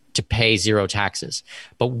Americans to pay zero taxes.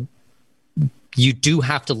 But you do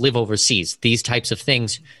have to live overseas. These types of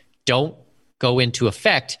things don't go into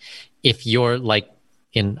effect if you're like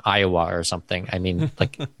in Iowa or something. I mean,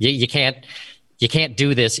 like you can't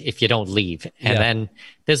do this if you don't leave. And then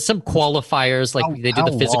there's some qualifiers, like they do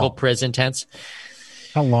the physical present tense.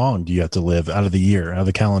 How long do you have to live out of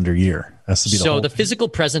the calendar year? Has to be the physical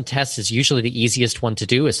present test is usually the easiest one to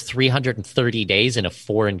do, is 330 days in a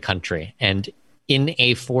foreign country. And in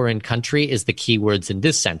a foreign country is the key words in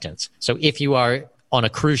this sentence. So if you are on a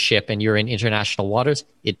cruise ship and you're in international waters,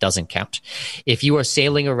 it doesn't count. If you are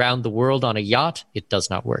sailing around the world on a yacht, it does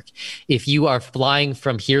not work. If you are flying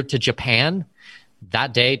from here to Japan,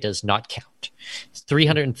 that day does not count. It's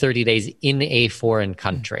 330 days in a foreign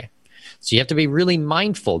country. So you have to be really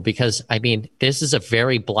mindful because, I mean, this is a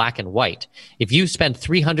very black and white. If you spend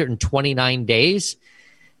 329 days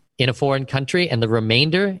in a foreign country and the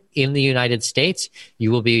remainder in the United States,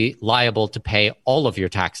 you will be liable to pay all of your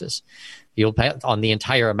taxes. You'll pay on the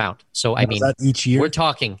entire amount. So, I mean, that each year? We're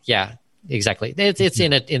talking, yeah, exactly. It's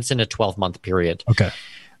in a 12-month period. Okay.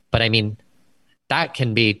 But I mean, that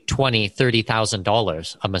can be $20,000,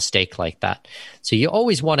 $30,000, a mistake like that. So you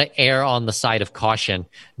always want to err on the side of caution.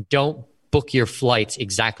 Don't book your flights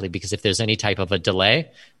exactly, because if there's any type of a delay,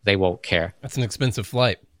 they won't care. That's an expensive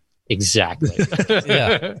flight. Exactly.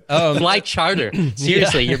 Yeah. Fly charter.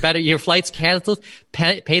 Seriously, you're better. Your flight's canceled.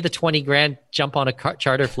 Pay the $20,000, jump on a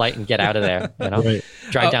charter flight, and get out of there. You know, Right.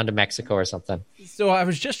 Drive down to Mexico or something. So I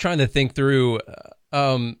was just trying to think through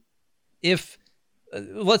if,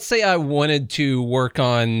 let's say, I wanted to work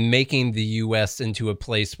on making the U.S. into a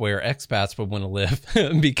place where expats would want to live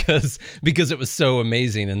because it was so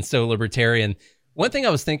amazing and so libertarian. One thing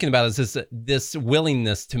I was thinking about is this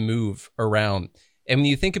willingness to move around. And when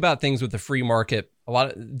you think about things with the free market, a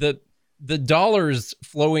lot of the dollars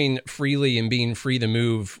flowing freely and being free to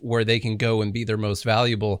move where they can go and be their most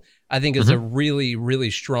valuable, I think is a really,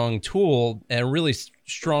 really strong tool and a really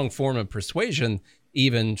strong form of persuasion,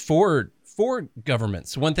 even for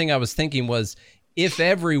governments. One thing I was thinking was, if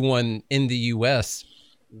everyone in the U.S.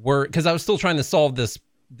 were, because I was still trying to solve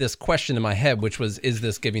this question in my head, which was, is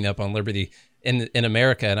this giving up on liberty in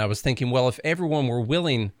America? And I was thinking, well, if everyone were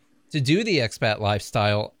willing to do the expat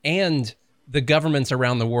lifestyle and the governments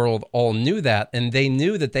around the world all knew that, and they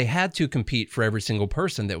knew that they had to compete for every single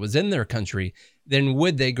person that was in their country, then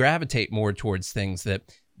would they gravitate more towards things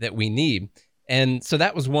that we need? And so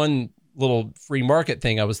that was one little free market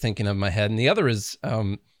thing I was thinking of in my head. And the other is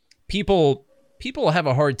people have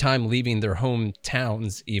a hard time leaving their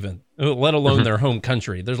hometowns, even, let alone their home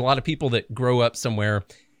country. There's a lot of people that grow up somewhere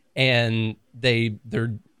and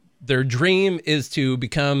their dream is to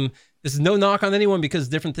become, this is no knock on anyone because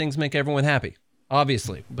different things make everyone happy,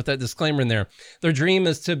 obviously, but that disclaimer in there, their dream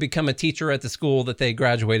is to become a teacher at the school that they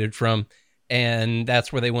graduated from, and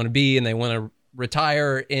that's where they want to be, and they want to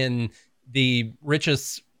retire in the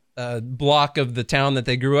richest block of the town that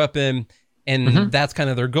they grew up in, and that's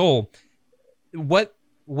kind of their goal. What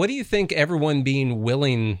do you think everyone being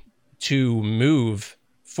willing to move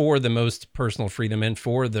for the most personal freedom and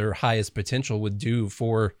for their highest potential would do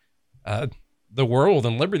for the world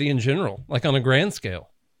and liberty in general, like on a grand scale?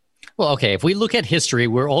 Well, okay, if we look at history,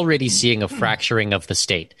 we're already seeing a fracturing of the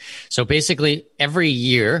state. So basically, every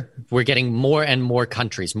year, we're getting more and more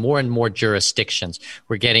countries, more and more jurisdictions.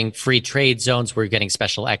 We're getting free trade zones. We're getting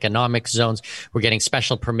special economic zones. We're getting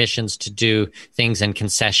special permissions to do things and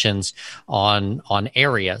concessions on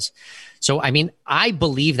areas. So, I mean, I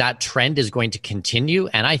believe that trend is going to continue,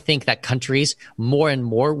 and I think that countries more and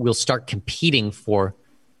more will start competing for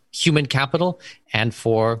human capital and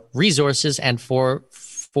for resources and for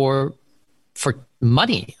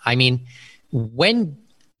money. I mean, when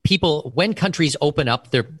countries open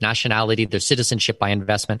up their nationality, their citizenship by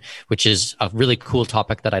investment, which is a really cool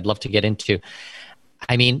topic that I'd love to get into,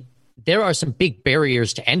 I mean, there are some big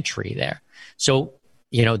barriers to entry there. So,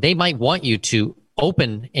 you know, they might want you to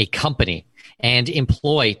open a company and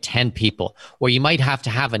employ 10 people, or you might have to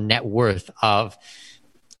have a net worth of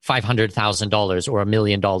 $500,000 or $1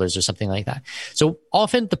 million or something like that. So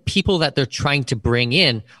often the people that they're trying to bring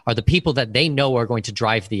in are the people that they know are going to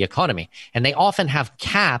drive the economy. And they often have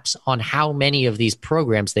caps on how many of these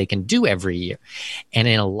programs they can do every year. And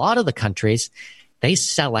in a lot of the countries, they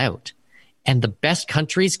sell out. And the best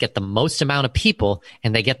countries get the most amount of people,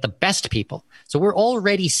 and they get the best people. So we're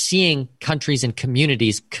already seeing countries and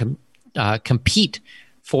communities compete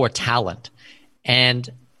for talent. And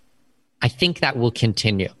I think that will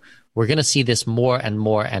continue. We're going to see this more and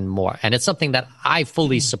more and more. And it's something that I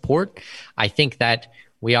fully support. I think that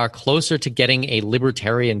we are closer to getting a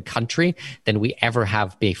libertarian country than we ever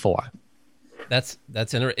have before. That's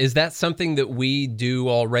interesting. Is that something that we do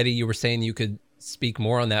already? You were saying you could speak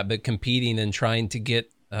more on that, but competing and trying to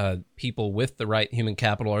get people with the right human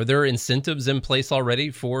capital. Are there incentives in place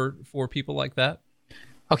already for people like that?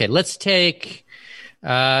 Okay, let's take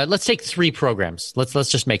 3 programs. Let's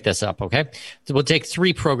just make this up, okay? So we'll take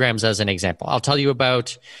 3 programs as an example. I'll tell you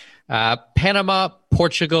about Panama,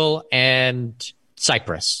 Portugal, and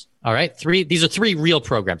Cyprus. All right, these are 3 real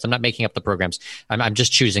programs. I'm not making up the programs. I'm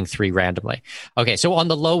just choosing 3 randomly. Okay, so on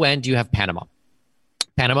the low end, you have Panama.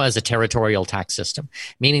 Panama is a territorial tax system,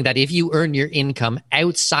 meaning that if you earn your income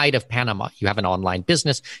outside of Panama, you have an online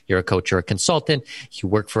business, you're a coach or a consultant, you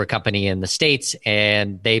work for a company in the States,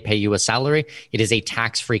 and they pay you a salary, it is a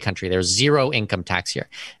tax-free country. There's 0 income tax here.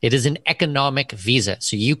 It is an economic visa.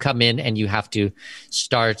 So you come in and you have to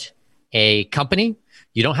start a company.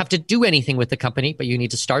 You don't have to do anything with the company, but you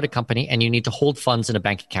need to start a company and you need to hold funds in a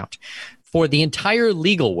bank account. For the entire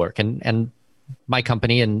legal work, and my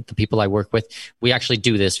company and the people I work with, we actually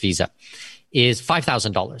do this visa, is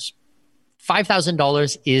 $5,000.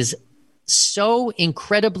 $5,000 is so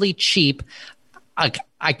incredibly cheap.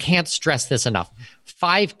 I can't stress this enough.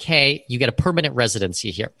 $5,000, you get a permanent residency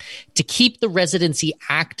here. To keep the residency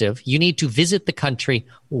active, you need to visit the country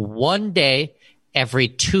 1 day every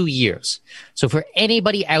 2 years. So for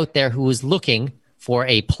anybody out there who is looking for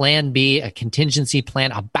a plan B, a contingency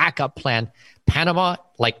plan, a backup plan, Panama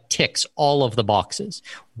ticks all of the boxes.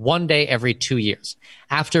 1 day every 2 years.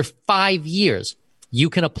 After 5 years,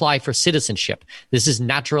 you can apply for citizenship. This is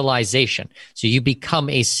naturalization. So you become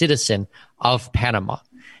a citizen of Panama.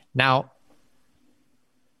 Now,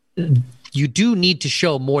 you do need to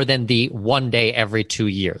show more than the 1 day every 2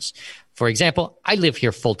 years. For example, I live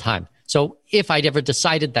here full time. So if I'd ever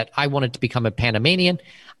decided that I wanted to become a Panamanian,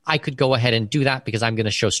 I could go ahead and do that because I'm going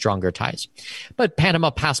to show stronger ties. But Panama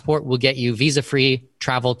passport will get you visa-free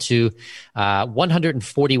travel to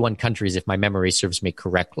 141 countries, if my memory serves me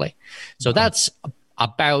correctly. So that's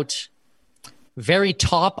about very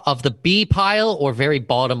top of the B pile or very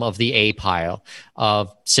bottom of the A pile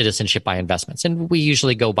of citizenship by investments. And we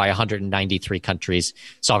usually go by 193 countries,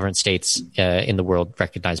 sovereign states in the world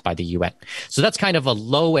recognized by the UN. So that's kind of a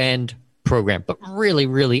low-end program, but really,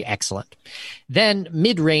 really excellent. Then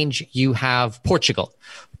mid-range, you have Portugal.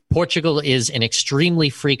 Portugal is an extremely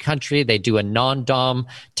free country. They do a non-dom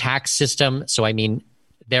tax system. So, I mean,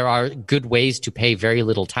 there are good ways to pay very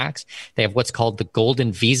little tax. They have what's called the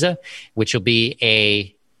Golden Visa, which will be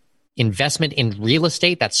a investment in real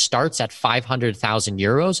estate that starts at 500,000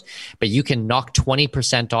 euros, but you can knock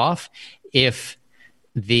 20% off if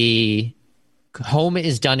the home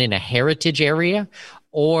is done in a heritage area,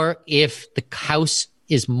 or if the house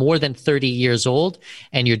is more than 30 years old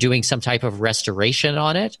and you're doing some type of restoration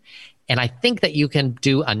on it. And I think that you can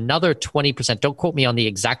do another 20%. Don't quote me on the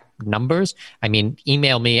exact numbers. I mean,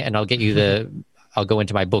 email me and I'll get you I'll go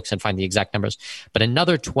into my books and find the exact numbers. But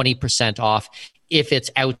another 20% off if it's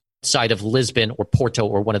outside of Lisbon or Porto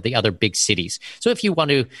or one of the other big cities. So if you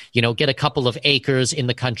want to, get a couple of acres in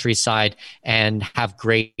the countryside and have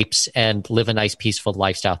grapes and live a nice, peaceful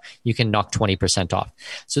lifestyle, you can knock 20% off.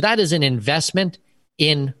 So that is an investment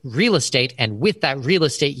in real estate. And with that real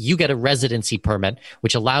estate, you get a residency permit,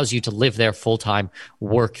 which allows you to live there full-time,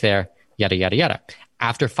 work there, yada, yada, yada.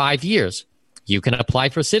 After 5 years, you can apply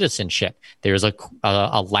for citizenship. There's a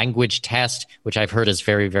language test, which I've heard is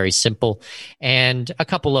very, very simple, and a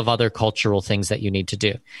couple of other cultural things that you need to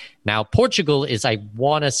do. Now, Portugal is, I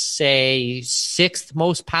want to say, 6th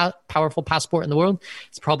most powerful passport in the world.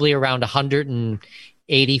 It's probably around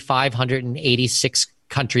 185, 186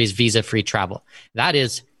 countries visa-free travel. That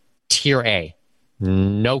is tier A.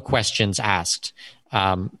 No questions asked.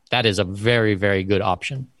 That is a very, very good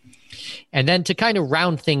option. And then to kind of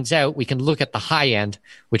round things out, we can look at the high end,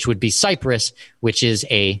 which would be Cyprus, which is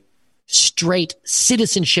a straight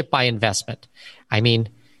citizenship by investment. I mean,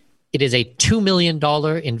 it is a $2 million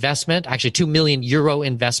investment, actually €2 million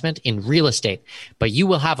investment in real estate, but you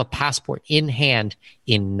will have a passport in hand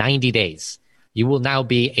in 90 days. You will now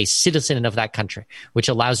be a citizen of that country, which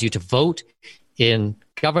allows you to vote in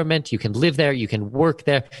government. You can live there. You can work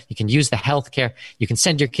there. You can use the healthcare. You can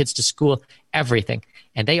send your kids to school, everything.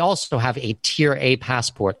 And they also have a tier A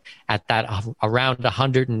passport at that around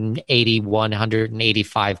 181,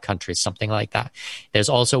 185 countries, something like that. There's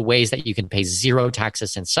also ways that you can pay zero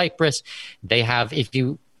taxes in Cyprus. They have, if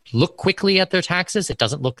you look quickly at their taxes, it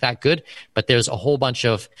doesn't look that good, but there's a whole bunch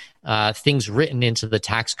of things written into the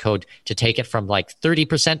tax code to take it from like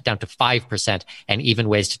 30% down to 5%, and even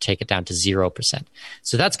ways to take it down to 0%.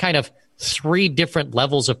 So that's kind of 3 different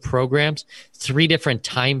levels of programs, 3 different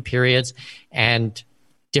time periods, and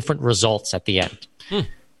different results at the end.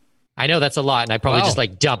 I know that's a lot, and I probably just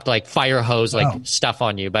like dumped like fire hose stuff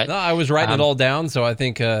on you, but no, I was writing it all down, so I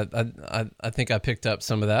think I think I picked up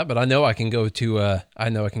some of that. But I know I can go to I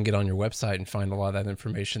know I can get on your website and find a lot of that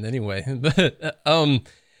information anyway. But trying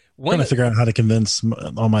to figure out how to convince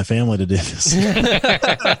all my family to do this.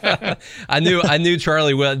 I knew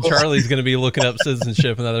Charlie. Well, Charlie's going to be looking up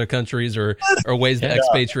citizenship in other countries or ways to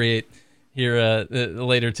expatriate here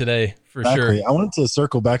later today for sure. I wanted to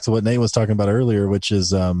circle back to what Nate was talking about earlier, which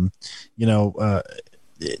is, is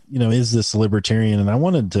this libertarian? And I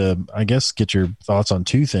wanted to, I guess, get your thoughts on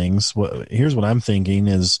 2 things. Here's what I'm thinking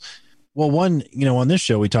is, well, one, on this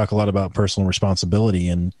show, we talk a lot about personal responsibility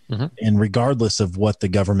and regardless of what the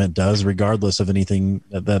government does, regardless of anything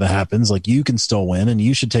that happens, like you can still win and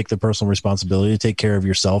you should take the personal responsibility to take care of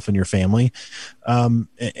yourself and your family.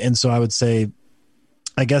 And so I would say,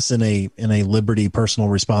 I guess in a liberty, personal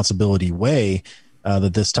responsibility way,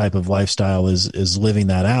 that this type of lifestyle is living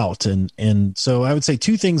that out. And so I would say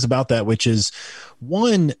 2 things about that, which is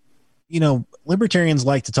one, libertarians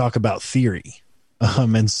like to talk about theory.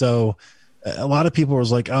 And so a lot of people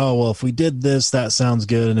was like, oh, well, if we did this, that sounds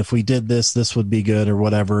good. And if we did this, this would be good or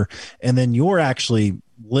whatever. And then you're actually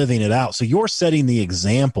living it out. So you're setting the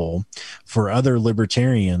example for other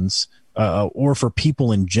libertarians or for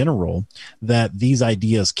people in general that these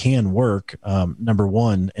ideas can work, number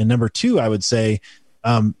one. And number 2, I would say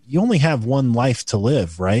you only have one life to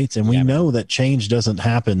live, right? And we know that change doesn't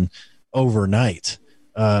happen overnight.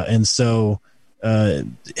 And so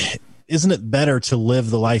isn't it better to live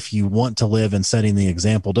the life you want to live and setting the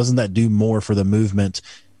example? Doesn't that do more for the movement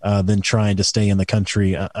than trying to stay in the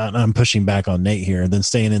country? I'm pushing back on Nate here. Than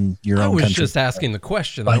staying in your own country. I was just asking the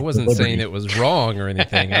question. I wasn't saying it was wrong or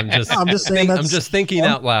anything. I'm just saying I'm just thinking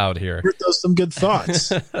out loud here. Those some good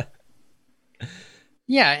thoughts.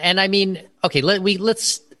 Yeah, and I mean, okay,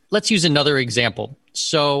 let's use another example.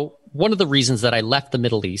 So one of the reasons that I left the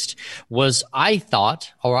Middle East was I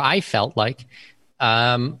felt like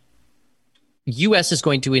U.S. is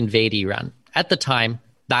going to invade Iran. At the time,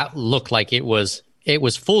 that looked like it was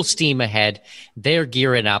full steam ahead. They're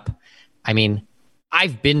gearing up. I mean,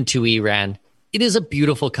 I've been to Iran. It is a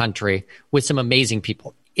beautiful country with some amazing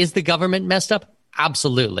people. Is the government messed up?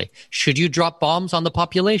 Absolutely. Should you drop bombs on the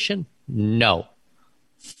population? No.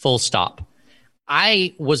 Full stop.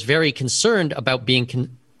 I was very concerned about being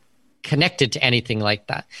connected to anything like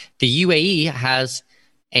that. The UAE has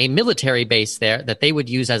a military base there that they would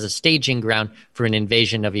use as a staging ground for an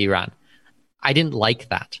invasion of Iran. I didn't like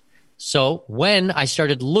that. So when I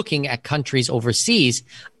started looking at countries overseas,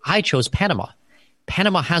 I chose Panama.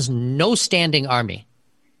 Panama has no standing army.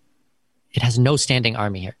 It has no standing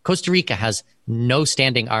army here. Costa Rica has no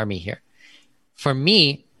standing army here. For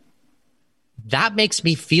me, that makes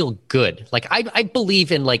me feel good. Like I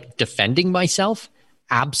believe in like defending myself.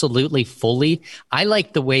 Absolutely, fully. I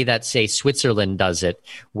like the way that, say, Switzerland does it,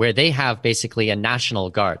 where they have basically a national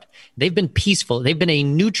guard. They've been peaceful. They've been a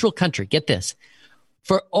neutral country. Get this.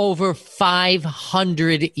 For over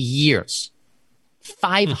 500 years.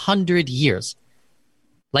 500 years.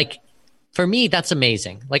 Like, for me, that's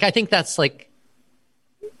amazing. Like, I think that's like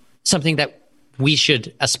something that we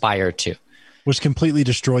should aspire to. Which completely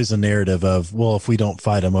destroys the narrative of, well, if we don't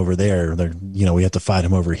fight them over there, we have to fight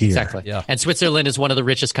them over here. Exactly. Yeah. And Switzerland is one of the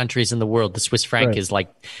richest countries in the world. The Swiss franc is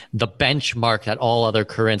like the benchmark that all other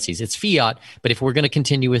currencies. It's fiat, but if we're going to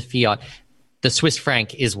continue with fiat, the Swiss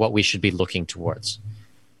franc is what we should be looking towards.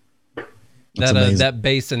 That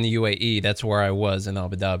base in the UAE, that's where I was in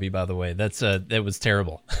Abu Dhabi, by the way. That was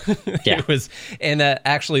terrible. Yeah. It was, and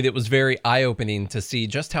actually it was very eye-opening to see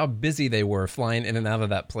just how busy they were flying in and out of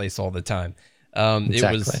that place all the time.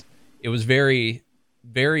 Exactly. It was very,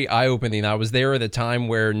 very eye-opening. I was there at a time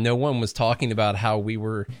where no one was talking about how we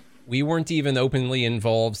weren't even openly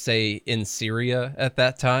involved, say, in Syria at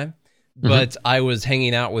that time, but I was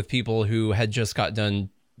hanging out with people who had just got done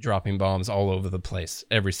dropping bombs all over the place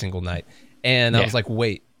every single night. And I was like,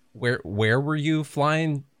 wait, where were you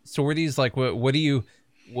flying sorties? Like, what do you,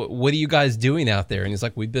 what are you guys doing out there? And he's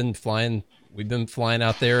like, we've been flying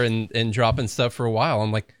out there and dropping stuff for a while.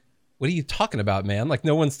 I'm like, what are you talking about, man? Like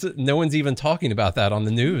no one's even talking about that on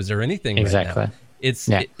the news or anything. Exactly. Right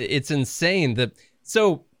now. It's insane that.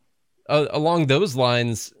 So along those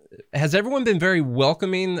lines, has everyone been very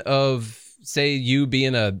welcoming of, say, you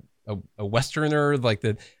being a Westerner like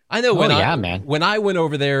that? I know when I went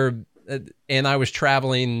over there and I was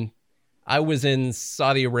traveling, I was in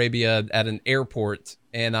Saudi Arabia at an airport,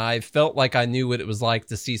 and I felt like I knew what it was like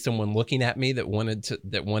to see someone looking at me that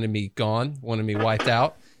wanted me gone, wanted me wiped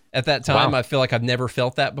out. At that time, I feel like I've never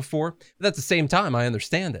felt that before. But at the same time, I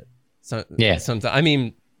understand it. So yeah, sometimes I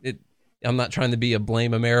mean, I'm not trying to be a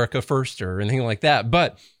blame America first or anything like that.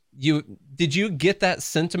 But did you get that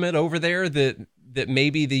sentiment over there that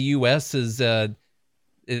maybe the U.S. is a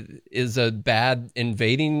bad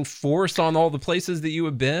invading force on all the places that you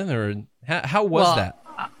have been, or how was that?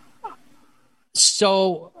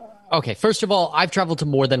 So, okay, first of all, I've traveled to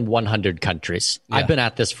more than 100 countries. Yeah. I've been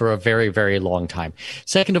at this for a very, very long time.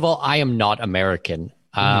 Second of all, I am not American.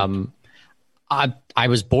 I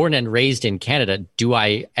was born and raised in Canada.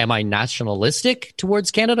 Am I nationalistic towards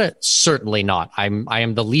Canada? Certainly not. I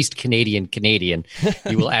am the least Canadian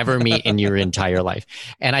you will ever meet in your entire life.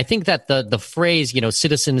 And I think that the phrase,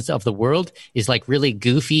 citizens of the world is like really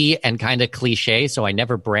goofy and kind of cliche. So I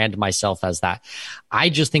never brand myself as that. I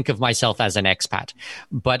just think of myself as an expat.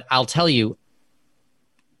 But I'll tell you,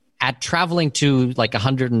 at traveling to like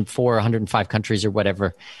 104, 105 countries or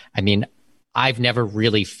whatever, I mean, I've never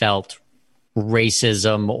really felt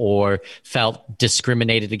racism or felt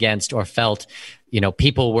discriminated against or felt,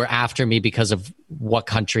 people were after me because of what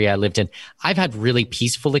country I lived in. I've had really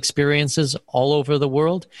peaceful experiences all over the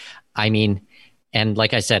world. I mean, and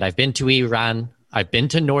like I said, I've been to Iran, I've been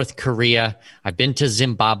to North Korea, I've been to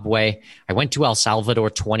Zimbabwe. I went to El Salvador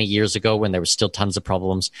 20 years ago when there was still tons of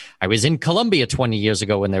problems. I was in Colombia 20 years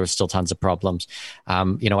ago when there was still tons of problems.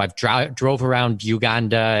 I've drove around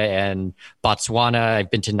Uganda and Botswana.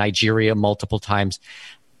 I've been to Nigeria multiple times.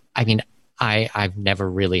 I mean, I've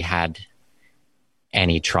never really had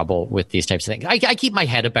any trouble with these types of things. I keep my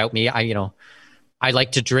head about me. I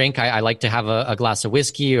like to drink. I like to have a glass of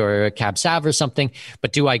whiskey or a Cab Sav or something.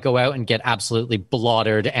 But do I go out and get absolutely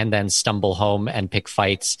slaughtered and then stumble home and pick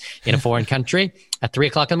fights in a foreign country at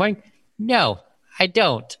 3:00 in the morning? No, I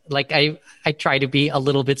don't. Like I try to be a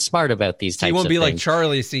little bit smart about these types of things. You won't be like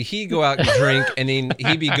Charlie. See, he'd go out and drink, and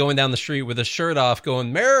he'd be going down the street with his shirt off, going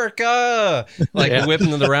 "America," whipping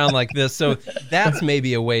it around like this. So that's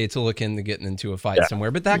maybe a way to look into getting into a fight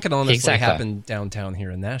somewhere. But that could honestly happen downtown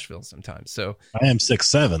here in Nashville sometimes. So I am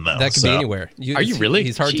 6'7" though. That could be anywhere. Are you really?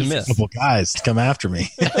 He's hard to miss. A couple guys to come after me.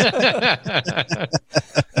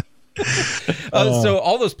 So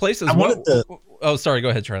all those places. Oh, sorry. Go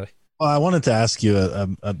ahead, Charlie. Well, I wanted to ask you,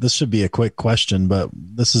 this should be a quick question, but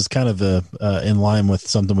this is kind of in line with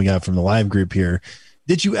something we got from the live group here.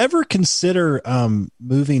 Did you ever consider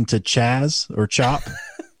moving to Chaz or Chop?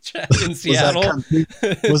 Chaz in Seattle?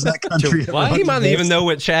 Was that country? He might not even know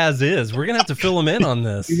what Chaz is. We're going to have to fill him in on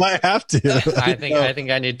this. You might have to. I think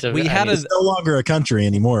I need to. It's no longer a country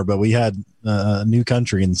anymore, but we had a new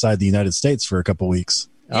country inside the United States for a couple weeks.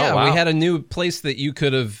 Yeah, we had a new place that you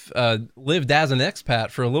could have lived as an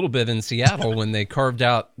expat for a little bit in Seattle when they carved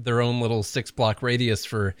out their own little 6-block radius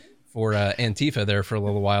for Antifa there for a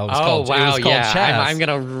little while. It was called Chaz. I'm going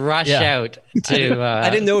to rush out to I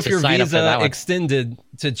didn't know if your visa extended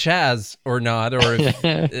to Chaz or not, or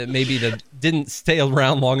if maybe didn't stay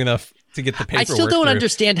around long enough to get the paperwork. I still don't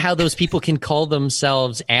understand how those people can call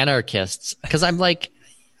themselves anarchists, because I'm like,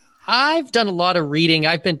 I've done a lot of reading.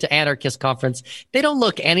 I've been to anarchist conference. They don't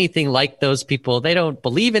look anything like those people. They don't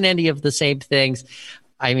believe in any of the same things.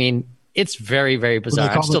 I mean, it's very, very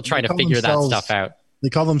bizarre. I'm still trying to figure that stuff out. They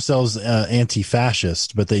call themselves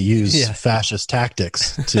anti-fascist, but they use fascist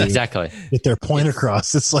tactics to get their point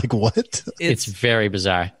across. It's like, what? It's very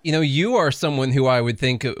bizarre. You are someone who I would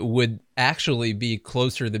think would actually be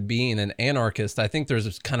closer to being an anarchist. I think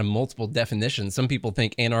there's kind of multiple definitions. Some people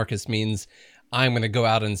think anarchist means I'm going to go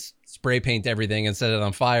out and spray paint everything and set it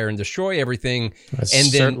on fire and destroy everything.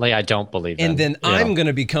 Certainly, I don't believe that. And then I'm going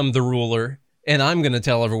to become the ruler, and I'm going to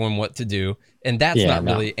tell everyone what to do. And that's not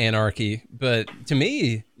really anarchy. But to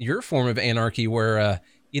me, you're a form of anarchy where,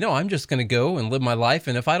 I'm just going to go and live my life.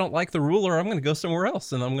 And if I don't like the ruler, I'm going to go somewhere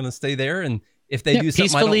else, and I'm going to stay there. And if they do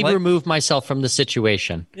something I don't like, peacefully remove myself from the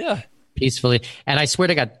situation. Yeah. Peacefully. And I swear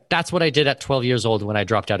to God, that's what I did at 12 years old when I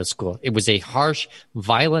dropped out of school. It was a harsh,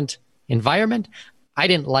 violent environment. I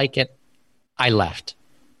didn't like it. I left.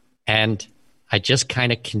 And I just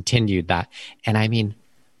kind of continued that. And I mean,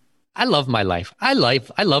 I love my life. I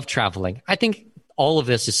love traveling. I think all of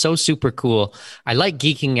this is so super cool. I like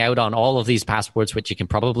geeking out on all of these passports, which you can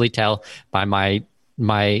probably tell by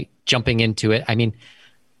my jumping into it. I mean,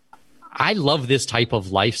 I love this type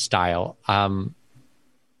of lifestyle.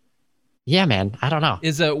 Yeah, man, I don't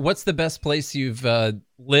know. What's the best place you've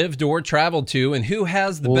lived or traveled to, and who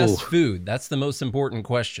has the best food? That's the most important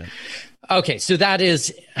question. Okay, so there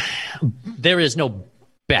is no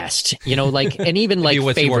best, like, and even like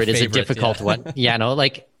favorite is a difficult one. Yeah, no,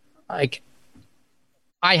 like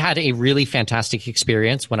I had a really fantastic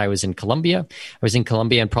experience when I was in Colombia. I was in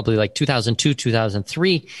Colombia in probably like 2002,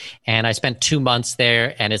 2003, and I spent 2 months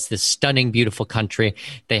there, and it's this stunning, beautiful country.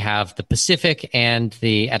 They have the Pacific and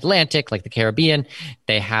the Atlantic, like the Caribbean.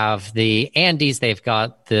 They have the Andes. They've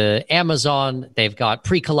got the Amazon. They've got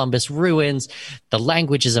pre-Columbus ruins. The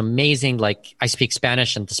language is amazing. Like, I speak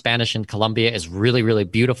Spanish, and the Spanish in Colombia is really, really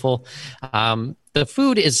beautiful. The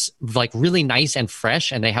food is like really nice and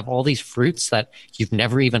fresh, and they have all these fruits that you've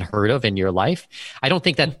never even heard of in your life. I don't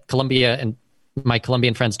think that Colombia, and my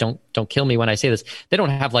Colombian friends don't kill me when I say this, they don't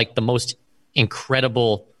have like the most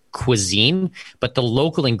incredible cuisine, but the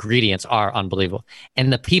local ingredients are unbelievable.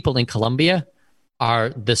 And the people in Colombia are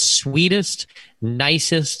the sweetest,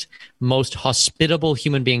 nicest, most hospitable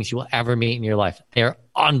human beings you will ever meet in your life. They're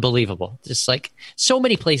unbelievable. Just like so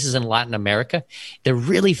many places in Latin America, they're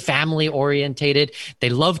really family orientated. They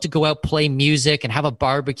love to go out, play music, and have a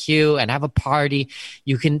barbecue and have a party.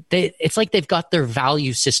 It's like they've got their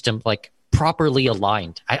value system like properly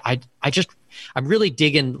aligned. I'm really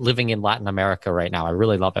digging living in Latin America right now. I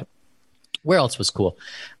really love it. Where else was cool?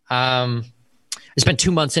 I spent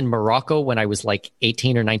 2 months in Morocco when I was like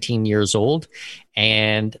 18 or 19 years old,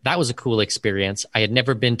 and that was a cool experience. I had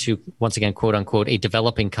never been to, once again, quote unquote, a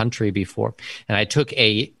developing country before, and I took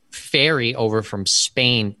a ferry over from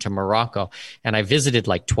Spain to Morocco, and I visited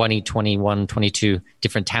like 20, 21, 22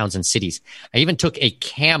 different towns and cities. I even took a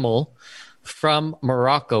camel from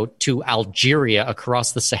Morocco to Algeria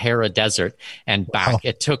across the Sahara Desert and back. Wow.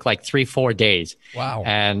 It took like 3-4 days. Wow.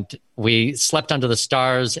 And we slept under the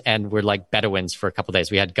stars and we're like Bedouins for a couple of days.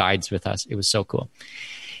 We had guides with us. It was so cool.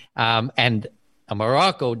 And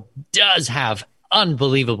Morocco does have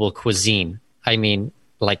unbelievable cuisine. I mean,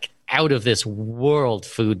 like out of this world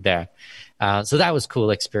food there. So that was a cool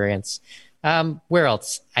experience. Where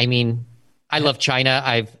else? I mean, I love China.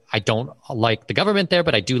 I don't like the government there,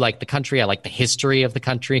 but I do like the country. I like the history of the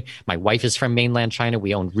country. My wife is from mainland China.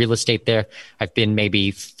 We own real estate there. I've been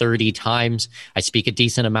maybe 30 times. I speak a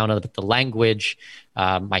decent amount of the language.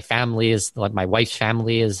 My wife's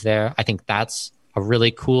family is there. I think that's a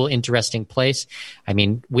really cool, interesting place. I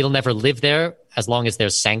mean, we'll never live there as long as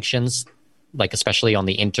there's sanctions, like especially on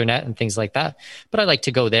the internet and things like that. But I like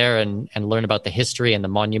to go there and learn about the history and the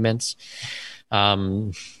monuments.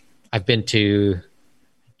 I've been to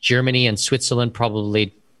Germany and Switzerland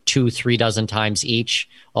probably 2-3 dozen times each.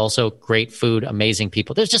 Also great food, amazing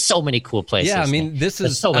people. There's just so many cool places. Yeah, I mean,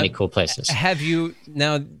 there's so many cool places. Do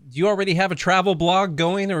you already have a travel blog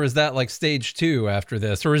going, or is that like stage 2 after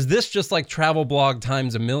this? Or is this just like travel blog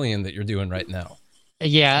times a million that you're doing right now?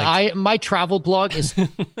 Yeah, my travel blog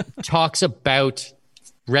talks about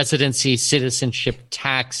residency, citizenship,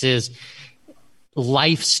 taxes,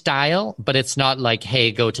 lifestyle, but it's not like,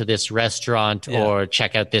 hey, go to this restaurant or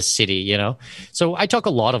check out this city, So I talk a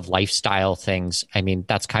lot of lifestyle things. I mean,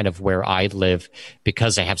 that's kind of where I live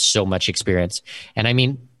because I have so much experience. And I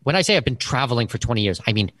mean, when I say I've been traveling for 20 years,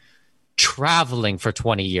 I mean traveling for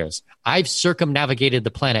 20 years. I've circumnavigated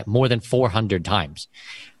the planet more than 400 times.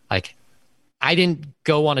 Like, I didn't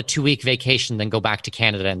go on a 2-week vacation, then go back to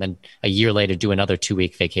Canada, and then a year later do another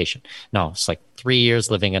 2-week vacation. No, it's like 3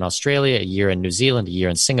 years living in Australia, a year in New Zealand, a year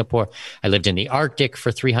in Singapore. I lived in the Arctic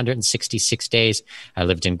for 366 days. I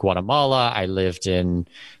lived in Guatemala. I lived in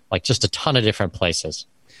like just a ton of different places.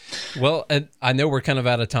 Well, I know we're kind of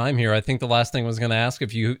out of time here. I think the last thing I was going to ask,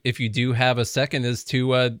 if you do have a second, is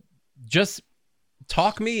to just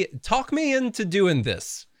talk me into doing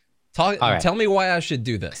this. Tell me why I should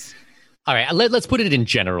do this. All right, let's put it in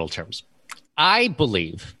general terms. I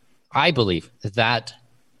believe that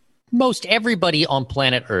most everybody on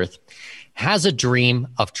planet Earth has a dream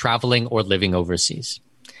of traveling or living overseas.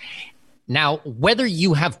 Now, whether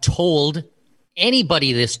you have told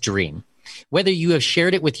anybody this dream, whether you have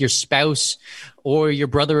shared it with your spouse or your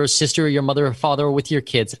brother or sister or your mother or father or with your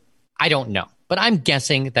kids, I don't know. But I'm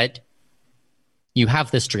guessing that you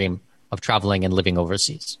have this dream of traveling and living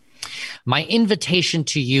overseas. My invitation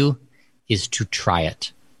to you is to try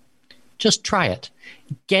it. Just try it.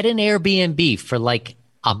 Get an Airbnb for like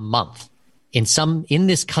a month in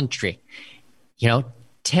this country.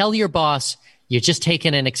 Tell your boss You're just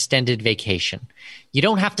taking an extended vacation. You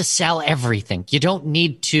don't have to sell everything. You don't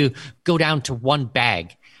need to go down to one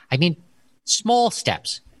bag. I mean, small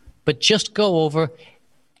steps, but just go over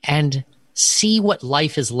and see what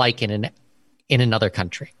life is like in another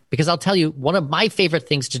country. Because I'll tell you, one of my favorite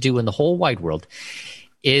things to do in the whole wide world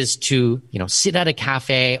is to, sit at a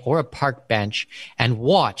cafe or a park bench and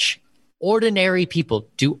watch ordinary people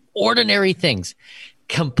do ordinary things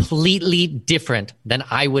completely different than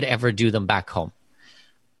I would ever do them back home.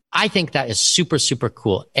 I think that is super, super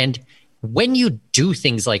cool. And when you do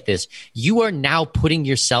things like this, you are now putting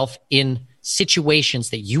yourself in situations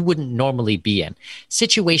that you wouldn't normally be in,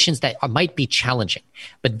 situations that might be challenging.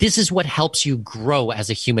 But this is what helps you grow as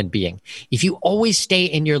a human being. If you always stay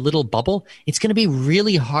in your little bubble, it's going to be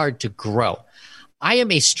really hard to grow. I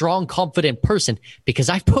am a strong, confident person because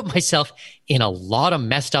I've put myself in a lot of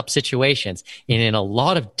messed up situations and in a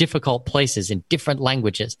lot of difficult places in different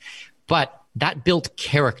languages. But that built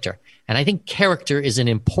character. And I think character is an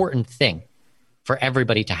important thing for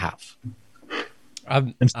everybody to have.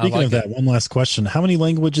 And speaking of that, one last question. How many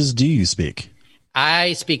languages do you speak?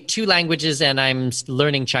 I speak 2 languages, and I'm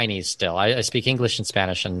learning Chinese still. I speak English and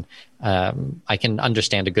Spanish, and I can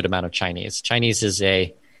understand a good amount of Chinese. Chinese is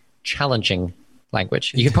a challenging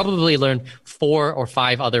language. You can probably learn 4 or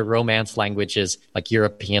 5 other Romance languages, like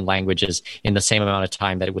European languages, in the same amount of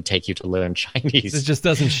time that it would take you to learn Chinese. It just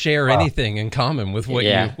doesn't share anything in common with what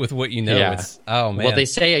you know. Yeah. It's, oh man. Well, they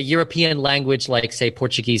say a European language like, say,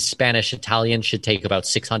 Portuguese, Spanish, Italian should take about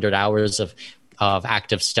 600 hours of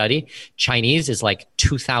active study. Chinese is like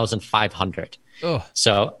 2,500. Oh.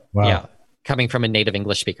 So, yeah, coming from a native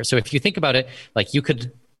English speaker. So if you think about it, like you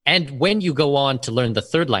could, and when you go on to learn the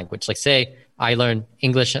third language, like say I learn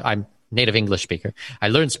English, I'm native English speaker. I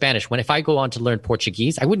learn Spanish. If I go on to learn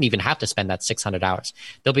Portuguese, I wouldn't even have to spend that 600 hours.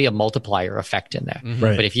 There'll be a multiplier effect in there.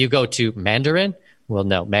 Right. But if you go to Mandarin, well,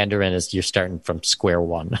 no, Mandarin is you're starting from square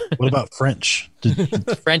one. What about French?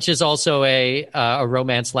 French is also a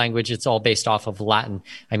Romance language. It's all based off of Latin.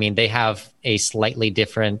 I mean, they have a slightly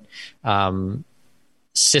different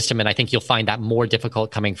system, and I think you'll find that more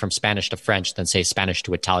difficult coming from Spanish to French than, say, Spanish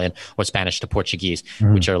to Italian or Spanish to Portuguese,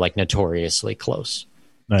 which are like notoriously close.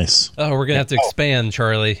 Nice. Oh, we're gonna have to expand,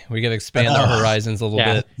 Charlie. We gotta expand our horizons a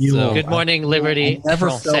little bit. So. Good morning, Liberty. I never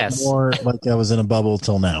felt more like I was in a bubble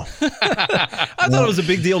till now. I thought it was a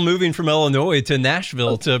big deal moving from Illinois to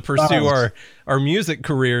Nashville to pursue our music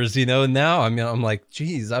careers. And now I'm like,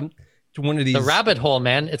 geez, I'm one of these. The rabbit hole,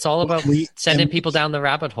 man. It's all about sending people down the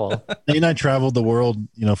rabbit hole. And I traveled the world,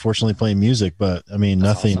 fortunately playing music, but I mean,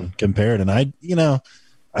 that's nothing awesome. Compared. And I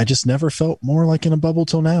just never felt more like in a bubble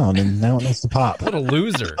till now. And now it needs to pop. What a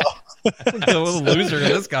loser. What a loser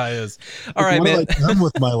this guy is. All right, man. What have I done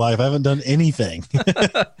with my life? I haven't done anything.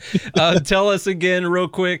 Tell us again real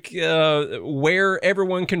quick where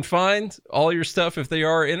everyone can find all your stuff if they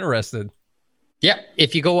are interested. Yeah,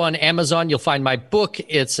 if you go on Amazon, you'll find my book.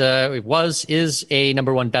 Is a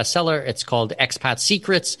 #1 bestseller. It's called Expat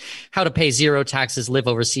Secrets: How to Pay Zero Taxes, Live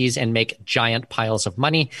Overseas, and Make Giant Piles of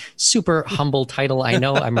Money. Super humble title. I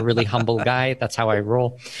know I'm a really humble guy. That's how I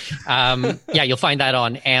roll. Yeah, you'll find that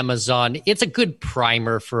on Amazon. It's a good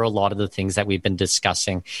primer for a lot of the things that we've been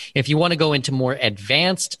discussing. If you want to go into more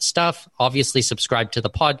advanced stuff, obviously subscribe to the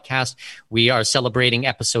podcast. We are celebrating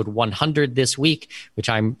episode 100 this week, which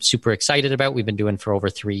I'm super excited about. We've been doing for over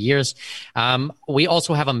 3 years. We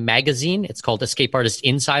also have a magazine. It's called Escape Artist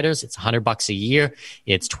Insiders. It's $100 a year.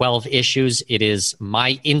 It's 12 issues. It is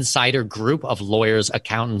my insider group of lawyers,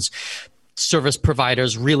 accountants, service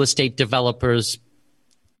providers, real estate developers,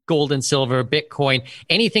 gold and silver, Bitcoin,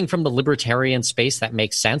 anything from the libertarian space that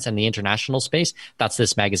makes sense and the international space. That's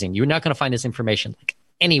this magazine. You're not going to find this information like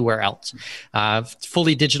anywhere else.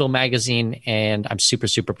 Fully digital magazine, and I'm super,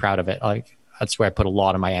 super proud of it. That's where I put a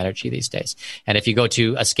lot of my energy these days. And if you go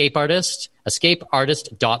to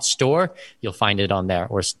escapeartist.store, you'll find it on there,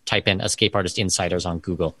 or type in Escape Artist Insiders on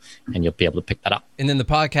Google, and you'll be able to pick that up. And then the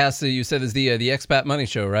podcast that you said is the Expat Money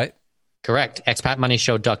Show, right? Correct.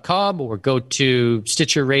 expatmoneyshow.com, or go to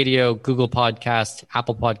Stitcher Radio, Google Podcasts,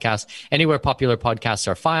 Apple Podcasts, anywhere popular podcasts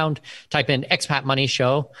are found. Type in Expat Money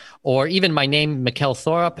Show, or even my name, Mikkel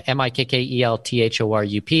Thorup,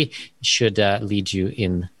 Mikkelthorup, should lead you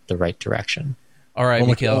in the right direction. All right,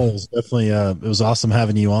 Mikkel. It was definitely it was awesome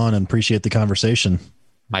having you on, and appreciate the conversation.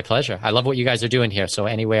 My pleasure. I love what you guys are doing here. So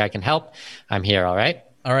any way I can help, I'm here. All right.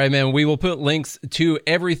 All right, man. We will put links to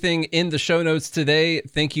everything in the show notes today.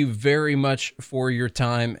 Thank you very much for your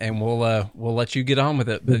time, and we'll let you get on with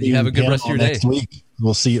it. But you have a good rest of your day. Next week,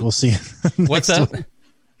 we'll see. What's up?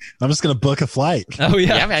 I'm just going to book a flight. Oh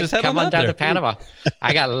yeah, Yeah, man, just head come on down there. to Panama.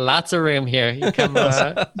 I got lots of room here. You come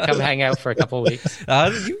hang out for a couple of weeks.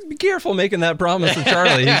 You be careful making that promise to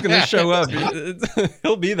Charlie. He's going to show up.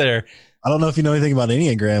 He'll be there. I don't know if you know anything about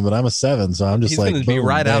Enneagram, but I'm a 7, so I'm just He's like, going to be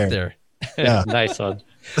right out there. Yeah. Nice one.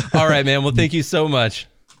 All right, man. Well, thank you so much.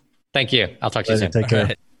 Thank you. I'll talk to you soon. Take care. All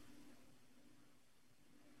right.